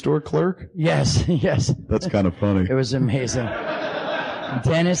convenience store clerk? Yes, yes. That's kind of funny. It was amazing.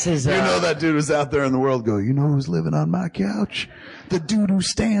 Dennis is. You know that dude was out there in the world go, you know who's living on my couch? The dude who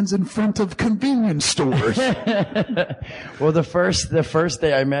stands in front of convenience stores. Well, the first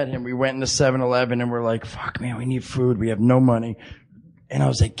day I met him, we went in the 7-Eleven and we're like, fuck, man, we need food. We have no money. And I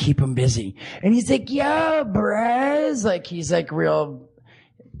was like, keep him busy. And he's like, yeah, Braz. Like, he's like real.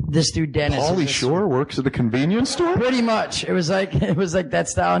 This dude Dennis. Pauly Shore works at a convenience store? Pretty much. It was like that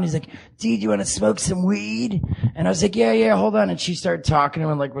style. And he's like, dude, you want to smoke some weed? And I was like, yeah, hold on. And she started talking to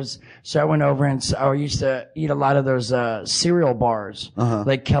him and so I went over and I used to eat a lot of those, cereal bars,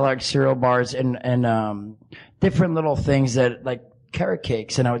 like Kellogg cereal bars and different little things that like carrot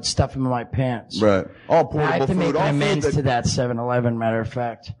cakes, and I would stuff them in my pants. Right. All portable food. I had to make amends to that 7-Eleven, matter of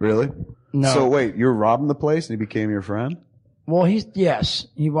fact. Really? No. So wait, you're robbing the place and he became your friend? Well, he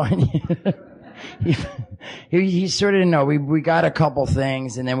sort of, no, we got a couple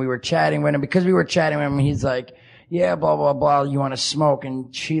things and then we were chatting with him. Because we were chatting with him, he's like, yeah, blah, blah, blah, you want to smoke?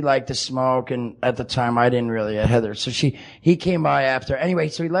 And she liked to smoke. And at the time, I didn't really, Heather. So he came by after. Anyway,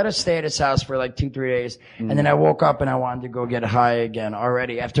 so he let us stay at his house for like 2-3 days. And then I woke up and I wanted to go get high again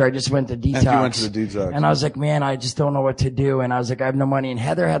already after I just went to detox. And you went to the detox. And I was like, man, I just don't know what to do. And I was like, I have no money. And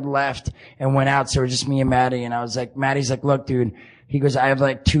Heather had left and went out. So it was just me and Maddie. And I was like, Maddie's like, look, dude, he goes, I have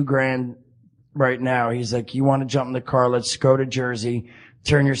like $2,000 right now. He's like, you want to jump in the car? Let's go to Jersey.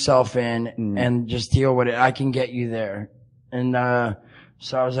 Turn yourself in and just deal with it. I can get you there. And,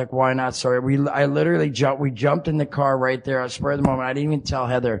 so I was like, why not? So I literally jumped in the car right there. I spur of the moment. I didn't even tell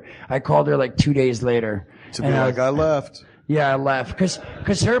Heather. I called her like 2 days later. To be like, I left. Yeah, I left. Cause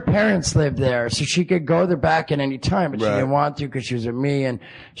her parents lived there. So she could go there back at any time, but she didn't want to because she was with me and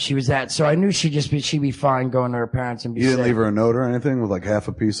she was so I knew she'd be fine going to her parents and be You didn't safe. leave her a note or anything with like half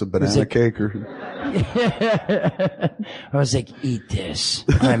a piece of banana cake or? I was like, eat this.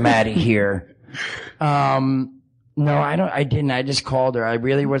 I'm Maddie here. No, I didn't. I just called her. I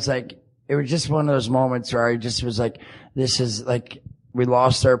really was like, it was just one of those moments where I just was like, this is like, we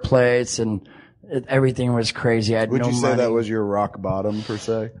lost our place and everything was crazy. I had Would no you say money. that was your rock bottom per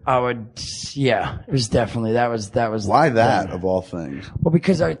se? I would, yeah, it was definitely, that was. Why that of all things? Well,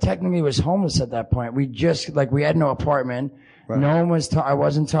 because I technically was homeless at that point. We had no apartment. Right. No one was, I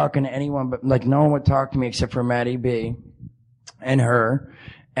wasn't talking to anyone, but like no one would talk to me except for Maddie B and her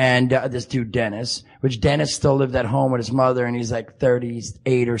and this dude Dennis, which Dennis still lived at home with his mother and he's like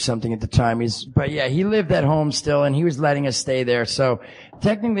 38 or something at the time. But yeah, he lived at home still and he was letting us stay there. So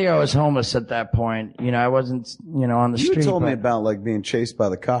technically I was homeless at that point. You know, I wasn't, on the street. You told me about like being chased by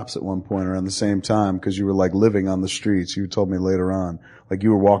the cops at one point around the same time because you were like living on the streets. You told me later on. Like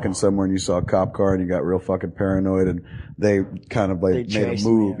you were walking somewhere and you saw a cop car and you got real fucking paranoid and they kind of like made a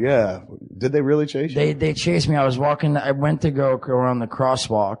move. Me. Yeah. Did they really chase you? They chased me. I went to go around the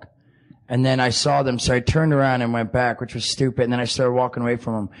crosswalk and then I saw them. So I turned around and went back, which was stupid. And then I started walking away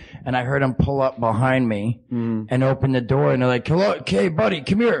from them and I heard them pull up behind me and open the door and they're like, hello, okay, buddy,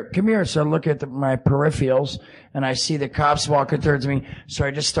 come here. So I look at my peripherals and I see the cops walking towards me. So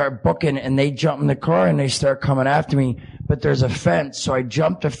I just start booking and they jump in the car and they start coming after me. But there's a fence. So I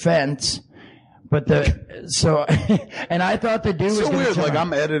jumped a fence. But and I thought the dude was so weird. Like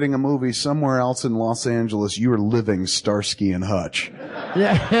I'm editing a movie somewhere else in Los Angeles. You were living Starsky and Hutch.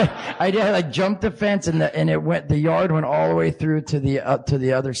 Yeah, I did. I jumped the fence and the yard went all the way through to the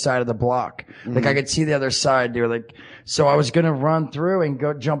other side of the block. Like I could see the other side. They were like, so I was going to run through and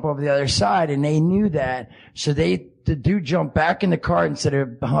go jump over the other side and they knew that. So the dude jumped back in the car instead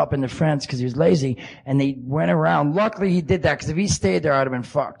of hopping the fence because he was lazy and they went around. Luckily he did that because if he stayed there, I'd have been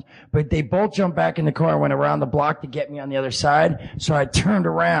fucked. But they both jumped back in the car and went around the block to get me on the other side. So I turned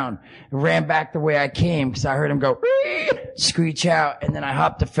around and ran back the way I came because I heard him go, screech out. And then I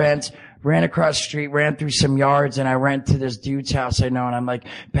hopped the fence, ran across the street, ran through some yards, and I ran to this dude's house I know, and I'm like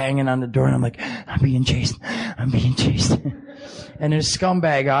banging on the door, and I'm like, I'm being chased. And as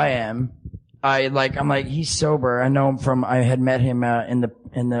scumbag I am, I'm like, he's sober. I know him I had met him,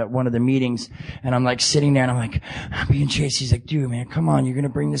 in the one of the meetings, and I'm like sitting there and I'm like, I'm being chased. He's like, dude, man, come on, you're gonna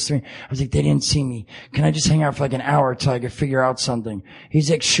bring this thing. I was like, they didn't see me. Can I just hang out for like an hour till I could figure out something? He's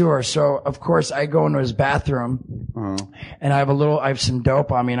like, sure. So of course I go into his bathroom and I have some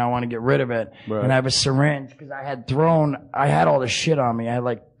dope on me and I want to get rid of it. Right. And I have a syringe because I had all the shit on me. I had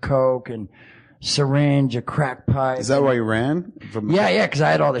like coke and syringe, a crack pipe. Is that why you ran? Yeah, because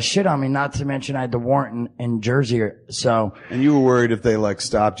I had all the shit on me, not to mention I had the warrant in Jersey, so. And you were worried if they like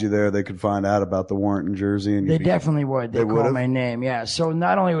stopped you there, they could find out about the warrant in Jersey and They definitely would. They call my name, yeah. So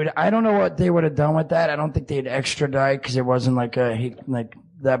not only I don't know what they would have done with that. I don't think they'd extradite because it wasn't like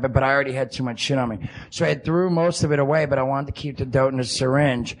that, but I already had too much shit on me. So I threw most of it away, but I wanted to keep the dope in a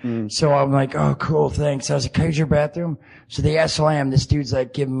syringe. So I'm like, oh, cool, thanks. I was like, can I use your bathroom? So the SLM, this dude's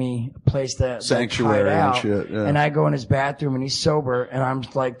like giving me a place to sanctuary hide out, and shit. Yeah. And I go in his bathroom and he's sober and I'm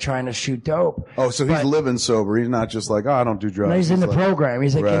like trying to shoot dope. Oh, so he's living sober. He's not just like, oh, I don't do drugs. No, he's in the like, program.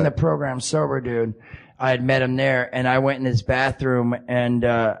 He's like right. in the program sober, dude. I had met him there and I went in his bathroom and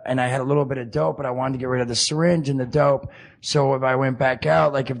I had a little bit of dope, but I wanted to get rid of the syringe and the dope. So if I went back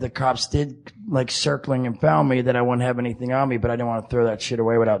out, like if the cops did like circling and found me, that I wouldn't have anything on me, but I didn't want to throw that shit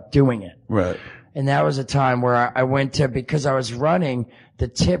away without doing it. Right. And that was a time where I went to, because I was running, the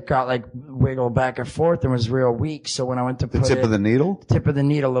tip got like wiggled back and forth and was real weak. So when I went to put the tip of the needle? Tip of the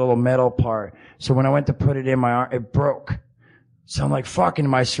needle, a little metal part. So when I went to put it in my arm, it broke. So I'm like, fucking,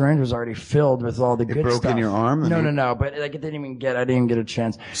 my syringe was already filled with all the good stuff. It broke in your arm? No, but like I didn't even get a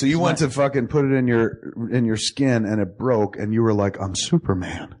chance. So you went to fucking put it in your skin and it broke and you were like, I'm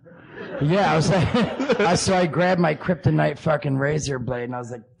Superman. Yeah, I was like, so I grabbed my kryptonite fucking razor blade and I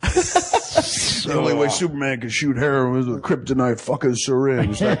was like, the only way Superman could shoot heroin was with a kryptonite fucking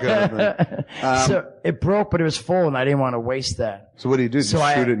syringe, that kind of thing. So it broke, but it was full and I didn't want to waste that. So what do? Just shoot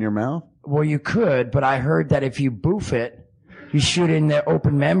it in your mouth? Well, you could, but I heard that if you boof it, you shoot in the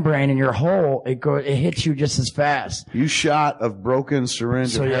open membrane in your hole, it hits you just as fast. You shot a broken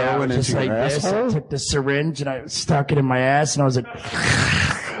syringe of heroin into your asshole? I took the syringe and I stuck it in my ass and I was like,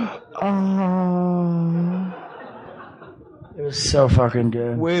 oh. It was so fucking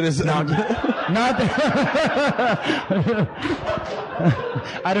good. Wait a second. Not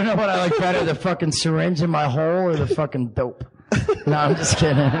I don't know what I like better, the fucking syringe in my hole or the fucking dope. No, I'm just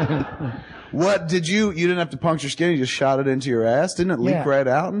kidding. What did you didn't have to puncture skin, you just shot it into your ass? Didn't it leak right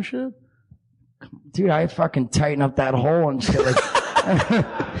out and shit? Dude, I fucking tighten up that hole and shit like.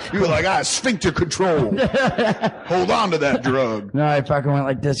 You were like, sphincter control. Hold on to that drug. No, I fucking went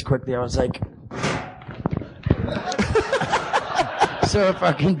like this quickly. I was like. So it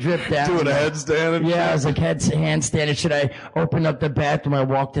fucking dripped down. Doing a headstand and yeah, I was like handstand and shit. I opened up the bathroom. I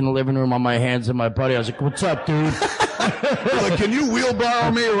walked in the living room on my hands and my buddy. I was like, what's up, dude? Like, can you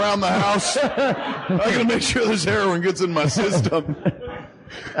wheelbarrow me around the house? I gotta make sure this heroin gets in my system.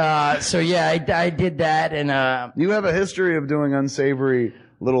 So yeah, I did that and you have a history of doing unsavory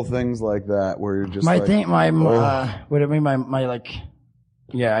little things like that where you're just I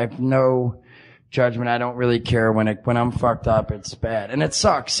have no judgment. I don't really care when I'm fucked up. It's bad and it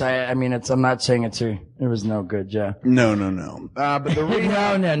sucks. I mean, I'm not saying it was no good, yeah. No. But the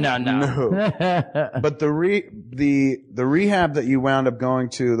rehab, no. But the rehab that you wound up going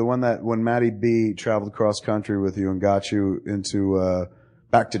to, the one that when Matty B traveled cross country with you and got you into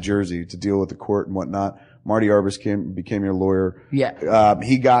back to Jersey to deal with the court and whatnot. Marty Arbus became your lawyer. Yeah.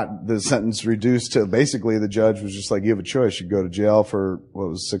 He got the sentence reduced to basically the judge was just like, you have a choice. You go to jail for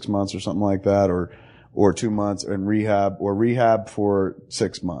 6 months or something like that or 2 months and rehab for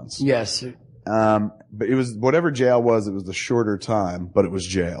 6 months. Yes. But it was whatever jail was, it was the shorter time, but it was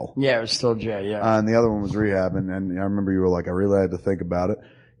jail. Yeah, it was still jail, yeah. And the other one was rehab and I remember you were like, I really had to think about it.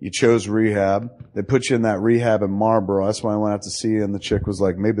 You chose rehab. They put you in that rehab in Marlboro. That's why I went out to see you. And the chick was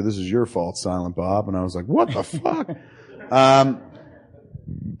like, maybe this is your fault, Silent Bob. And I was like, what the fuck?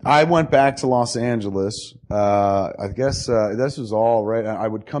 I went back to Los Angeles. I guess, this was all right. I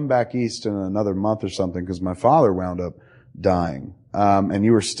would come back east in another month or something because my father wound up dying. And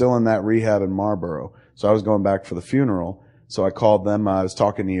you were still in that rehab in Marlboro. So I was going back for the funeral. So I called them. I was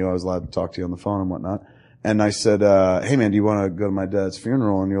talking to you. I was allowed to talk to you on the phone and whatnot. And I said, hey man, do you want to go to my dad's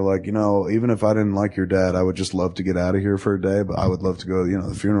funeral? And you're like, even if I didn't like your dad, I would just love to get out of here for a day, but I would love to go,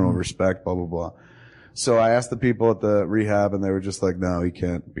 the funeral, respect, blah, blah, blah. So I asked the people at the rehab and they were just like, no, he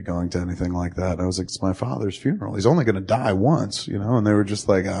can't be going to anything like that. And I was like, it's my father's funeral. He's only going to die once, and they were just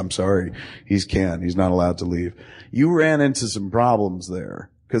like, I'm sorry. He's not allowed to leave. You ran into some problems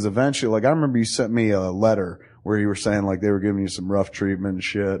there because eventually, I remember you sent me a letter where you were saying like they were giving you some rough treatment and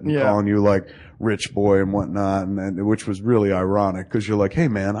shit and calling you like rich boy and whatnot, and which was really ironic because you're like, hey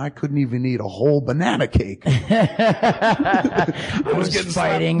man, I couldn't even eat a whole banana cake. I was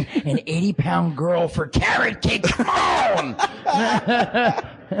fighting an 80-pound girl for carrot cake. Come on.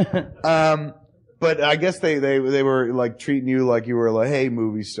 But I guess they were like treating you like you were like, hey,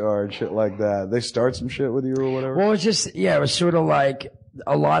 movie star and shit like that. They start some shit with you or whatever. Well, it was just, it was sort of like,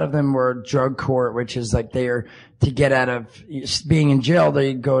 a lot of them were drug court, which is like they're to get out of being in jail,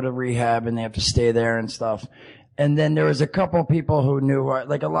 they go to rehab and they have to stay there and stuff. And then there was a couple people who knew,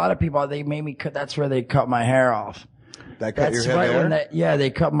 like a lot of people, they made me cut, that's where they cut my hair off. That cut That's your right head when there? yeah, they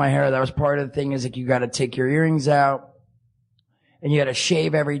cut my hair. That was part of the thing is like you got to take your earrings out. And you got to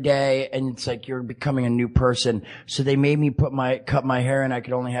shave every day, and it's like you're becoming a new person. So they made me cut my hair, and I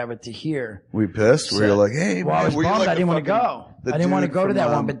could only have it to here. We pissed? Were you like, hey, Well, I was were you bummed. like I didn't want to fucking- go. I didn't want to dude go to from,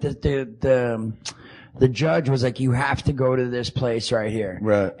 that one, but the judge was like, you have to go to this place right here.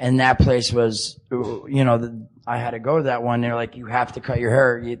 Right. And that place was, I had to go to that one. They're like, you have to cut your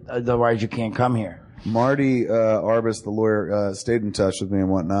hair, otherwise you can't come here. Marty Arbus, the lawyer, stayed in touch with me and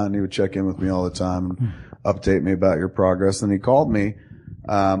whatnot, and he would check in with me all the time and update me about your progress. And he called me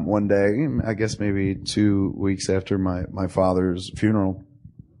one day, I guess maybe 2 weeks after my father's funeral,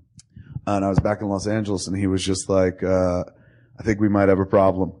 and I was back in Los Angeles, and he was just like, I think we might have a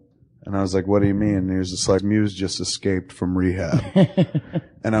problem. And I was like, what do you mean? And he was just like, Muse just escaped from rehab.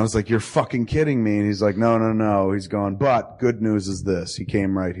 And I was like, you're fucking kidding me. And he's like, no. He's going, but good news is this. He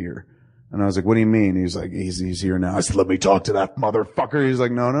came right here. And I was like, what do you mean? He's like, he's here now. I said, let me talk to that motherfucker. He's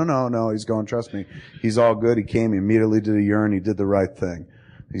like, no. He's going, trust me. He's all good. He came, he immediately did a urine. He did the right thing.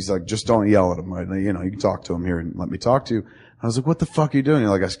 He's like, just don't yell at him. Right? You know, you can talk to him here and let me talk to you. I was like, what the fuck are you doing?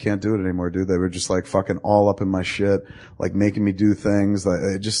 You're like, I just can't do it anymore, dude. They were just like fucking all up in my shit, like making me do things. Like,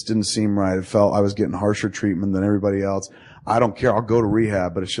 it just didn't seem right. It felt I was getting harsher treatment than everybody else. I don't care. I'll go to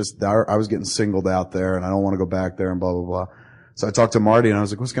rehab, but it's just, I was getting singled out there and I don't want to go back there and blah, blah, blah. So I talked to Marty and I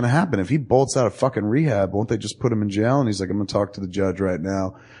was like, what's going to happen? If he bolts out of fucking rehab, won't they just put him in jail? And he's like, I'm going to talk to the judge right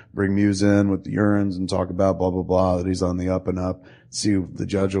now, bring Muse in with the urines and talk about blah, blah, blah, that he's on the up and up. See if the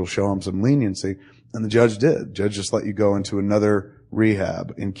judge will show him some leniency. And the judge did. The judge just let you go into another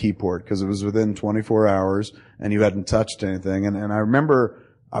rehab in Keyport because it was within 24 hours and you hadn't touched anything. And I remember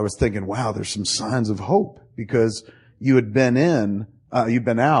I was thinking, wow, there's some signs of hope because you had been you've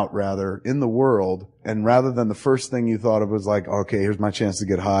been out rather in the world. And rather than the first thing you thought of was like, okay, here's my chance to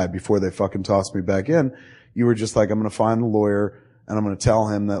get high before they fucking toss me back in. You were just like, I'm going to find a lawyer and I'm going to tell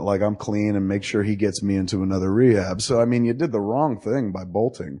him that like I'm clean and make sure he gets me into another rehab. So, I mean, you did the wrong thing by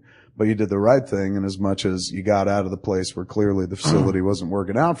bolting, but you did the right thing in as much as you got out of the place where clearly the facility wasn't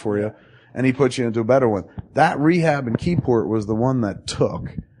working out for you and he put you into a better one. That rehab in Keyport was the one that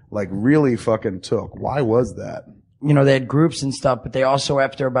took, like really fucking took. Why was that? You know, they had groups and stuff, but they also,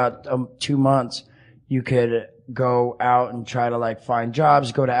 after about 2 months, you could go out and try to like find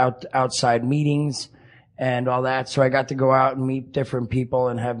jobs, go to outside meetings and all that. So I got to go out and meet different people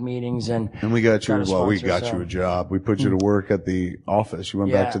and have meetings and we got you, you a job. We put you to work at the office. You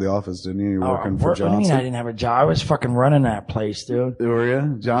went back to the office, didn't you? You were working for What do you mean Johnson. I didn't have a job? I was fucking running that place, dude. Were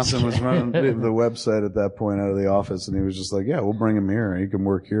you? Johnson was running the website at that point out of the office and he was just like, yeah, we'll bring him here. He can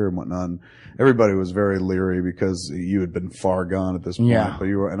work here and whatnot. And everybody was very leery because you had been far gone at this point. Yeah. But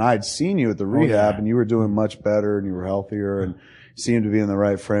and I'd seen you at the rehab and you were doing much better and you were healthier and seemed to be in the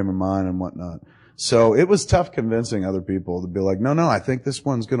right frame of mind and whatnot. So it was tough convincing other people to be like, no, I think this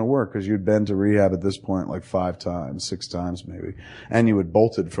one's going to work because you'd been to rehab at this point like 5 times, 6 times maybe, and you had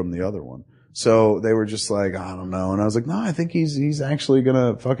bolted from the other one. So they were just like, I don't know. And I was like, no, I think he's actually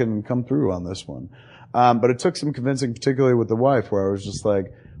going to fucking come through on this one. But it took some convincing, particularly with the wife, where I was just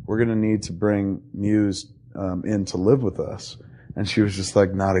like, we're going to need to bring Muse in to live with us. And she was just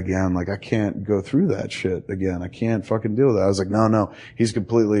like, not again. Like, I can't go through that shit again. I can't fucking deal with that. I was like, no. He's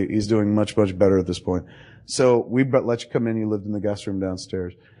doing much, much better at this point. So we let you come in. You lived in the guest room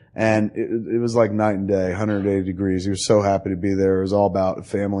downstairs. And it was like night and day, 180 degrees. He was so happy to be there. It was all about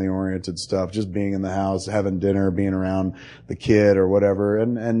family oriented stuff, just being in the house, having dinner, being around the kid or whatever.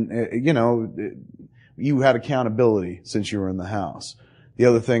 And you know, you had accountability since you were in the house. The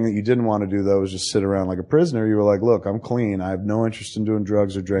other thing that you didn't want to do, though, was just sit around like a prisoner. You were like, look, I'm clean. I have no interest in doing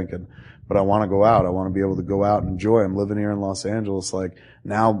drugs or drinking, but I want to go out. I want to be able to go out and enjoy. I'm living here in Los Angeles. Like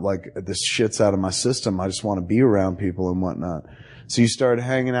now, like this shit's out of my system. I just want to be around people and whatnot. So you started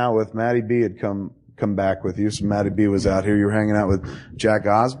hanging out with Matty B had come back with you. So Matty B was out here. You were hanging out with Jack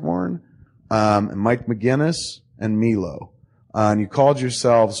Osborne, and Mike McGinnis and Milo. And you called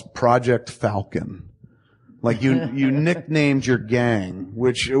yourselves Project Falcon. Like you nicknamed your gang,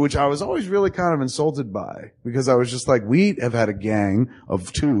 which I was always really kind of insulted by because I was just like, we have had a gang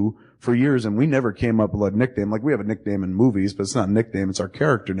of 2 for years and we never came up with a nickname. Like we have a nickname in movies, but it's not a nickname. It's our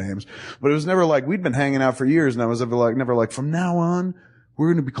character names. But it was never like we'd been hanging out for years and I was never like from now on,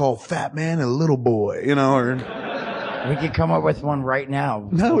 we're going to be called Fat Man and Little Boy, you know, or We could come up with one right now.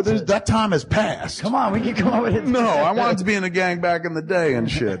 no, that time has passed. Come on, we could come up with it. No, I wanted to be in a gang back in the day and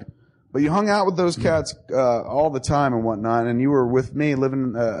shit. But you hung out with those cats all the time and whatnot, and you were with me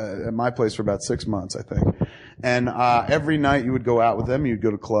living at my place for about 6 months, I think. And every night you would go out with them, you'd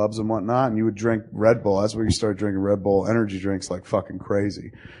go to clubs and whatnot, and you would drink Red Bull. That's where you started drinking Red Bull energy drinks like fucking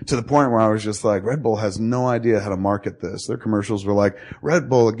crazy. To the point where I was just like, Red Bull has no idea how to market this. Their commercials were like, Red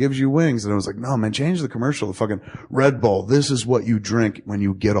Bull, it gives you wings. And I was like, no, man, change the commercial to fucking Red Bull. This is what you drink when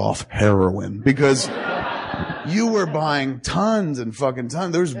you get off heroin. Because you were buying tons and fucking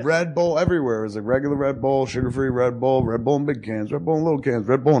tons. There was Red Bull everywhere. It was like regular Red Bull, sugar-free Red Bull in big cans, Red Bull in little cans,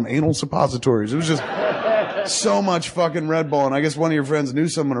 Red Bull in anal suppositories. It was just so much fucking Red Bull. And I guess one of your friends knew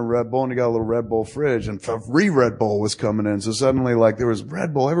someone in Red Bull and he got a little Red Bull fridge and free Red Bull was coming in. So suddenly like there was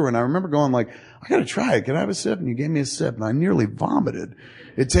Red Bull everywhere. And I remember going like, I gotta try it. Can I have a sip? And you gave me a sip and I nearly vomited.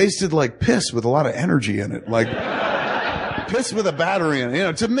 It tasted like piss with a lot of energy in it. Like, piss with a battery in it. You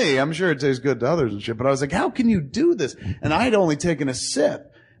know, to me, I'm sure it tastes good to others and shit, but I was like, how can you do this? And I had only taken a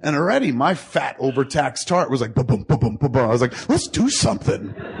sip, and already my fat, overtaxed heart was like, boom, boom, boom, boom, boom, boom. I was like, let's do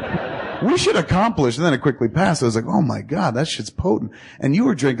something. We should accomplish. And then it quickly passed. I was like, oh my God, that shit's potent. And you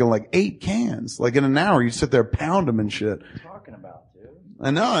were drinking like 8 cans. Like in an hour, you'd sit there, pound them and shit. What are you talking about, dude?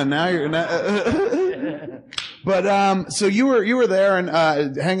 I know, and now you're, but, so you were there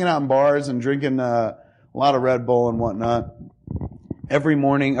and, hanging out in bars and drinking, a lot of Red Bull and whatnot. Every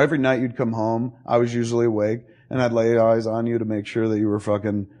morning, every night you'd come home. I was usually awake and I'd lay eyes on you to make sure that you were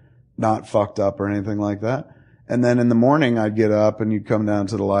fucking not fucked up or anything like that. And then in the morning I'd get up and you'd come down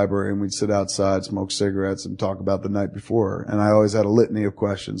to the library and we'd sit outside, smoke cigarettes and talk about the night before. And I always had a litany of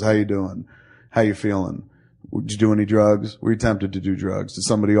questions. How you doing? How you feeling? Did you do any drugs? Were you tempted to do drugs? Did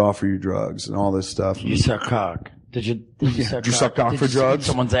somebody offer you drugs and all this stuff? You suck cock. Did you suck cock for drugs?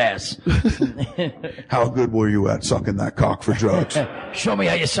 Someone's ass. How good were you at sucking that cock for drugs? Show me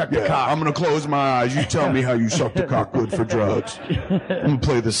how you suck the cock. I'm gonna close my eyes. You tell me how you suck the cock good for drugs. I'm gonna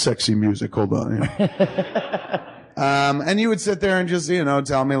play this sexy music. Hold on. And you would sit there and just,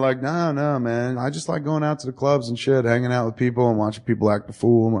 tell me like, no, man. I just like going out to the clubs and shit, hanging out with people and watching people act a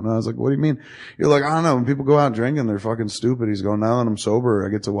fool and whatnot. I was like, what do you mean? You're like, I don't know. When people go out drinking, they're fucking stupid. He's going, now that I'm sober, I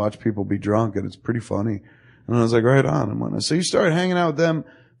get to watch people be drunk and it's pretty funny. And I was like, right on and whatnot. So you started hanging out with them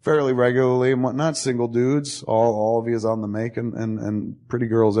fairly regularly and whatnot, single dudes, all of you is on the make and pretty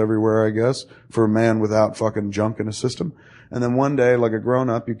girls everywhere, I guess, for a man without fucking junk in his system. And then one day, like a grown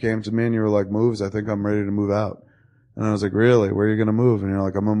up, you came to me and you were like, Moves, I think I'm ready to move out. And I was like, really? Where are you going to move? And you're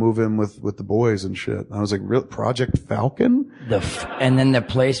like, I'm going to move in with the boys and shit. And I was like, real Project Falcon? And then the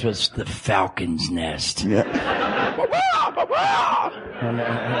place was the Falcon's Nest. Yeah.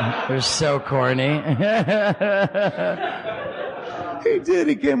 It was so corny. He did.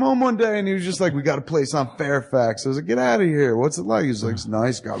 He came home one day and he was just like, we got a place on Fairfax. I was like, get out of here. What's it like? He's like, it's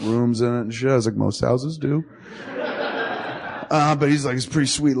nice. Got rooms in it and shit. I was like, most houses do. But he's like, it's pretty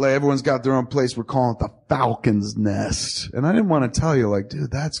sweet. Like, everyone's got their own place. We're calling it the Falcon's Nest. And I didn't want to tell you, like,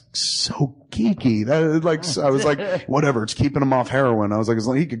 dude, that's so geeky. I was like, whatever. It's keeping him off heroin. I was like, as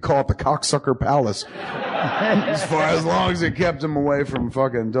long as he could call it the Cocksucker Palace. as long as it kept him away from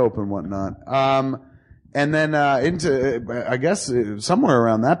fucking dope and whatnot. And then, I guess somewhere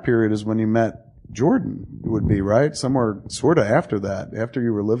around that period is when you met Jordan, it would be, right? Somewhere sort of after that, after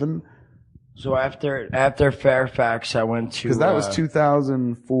you were living. So after Fairfax, I went to... Because that was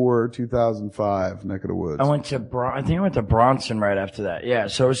 2004, 2005, neck of the woods. I went to I think I went to Bronson right after that. Yeah,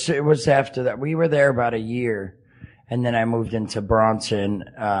 so it was after that. We were there about a year, and then I moved into Bronson,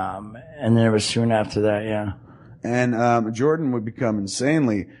 and then it was soon after that, yeah. And Jordan would become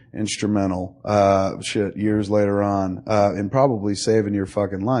insanely instrumental, years later on, in probably saving your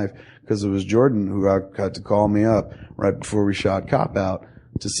fucking life, because it was Jordan who got to call me up right before we shot Cop Out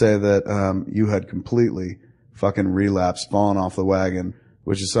to say that you had completely fucking relapsed, fallen off the wagon,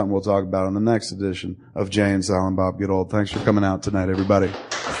 which is something we'll talk about on the next edition of Jay and Silent Bob Get Old. Thanks for coming out tonight, everybody.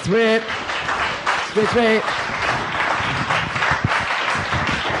 Sweet. Sweet, sweet.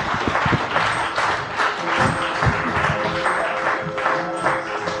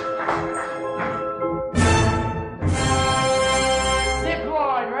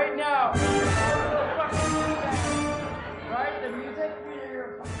 Zipline right now. Right? The music?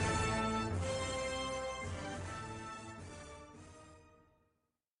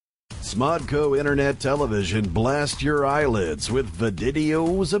 Smodco Internet Television blast your eyelids with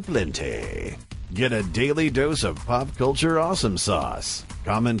videos aplenty. Get a daily dose of pop culture awesome sauce.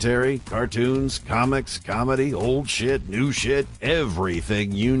 Commentary, cartoons, comics, comedy, old shit, new shit,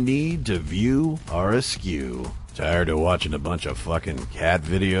 everything you need to view are askew. Tired of watching a bunch of fucking cat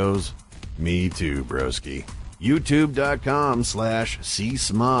videos? Me too, broski.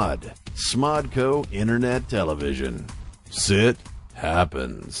 YouTube.com/csmod. Smodco Internet Television. Sit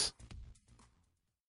happens.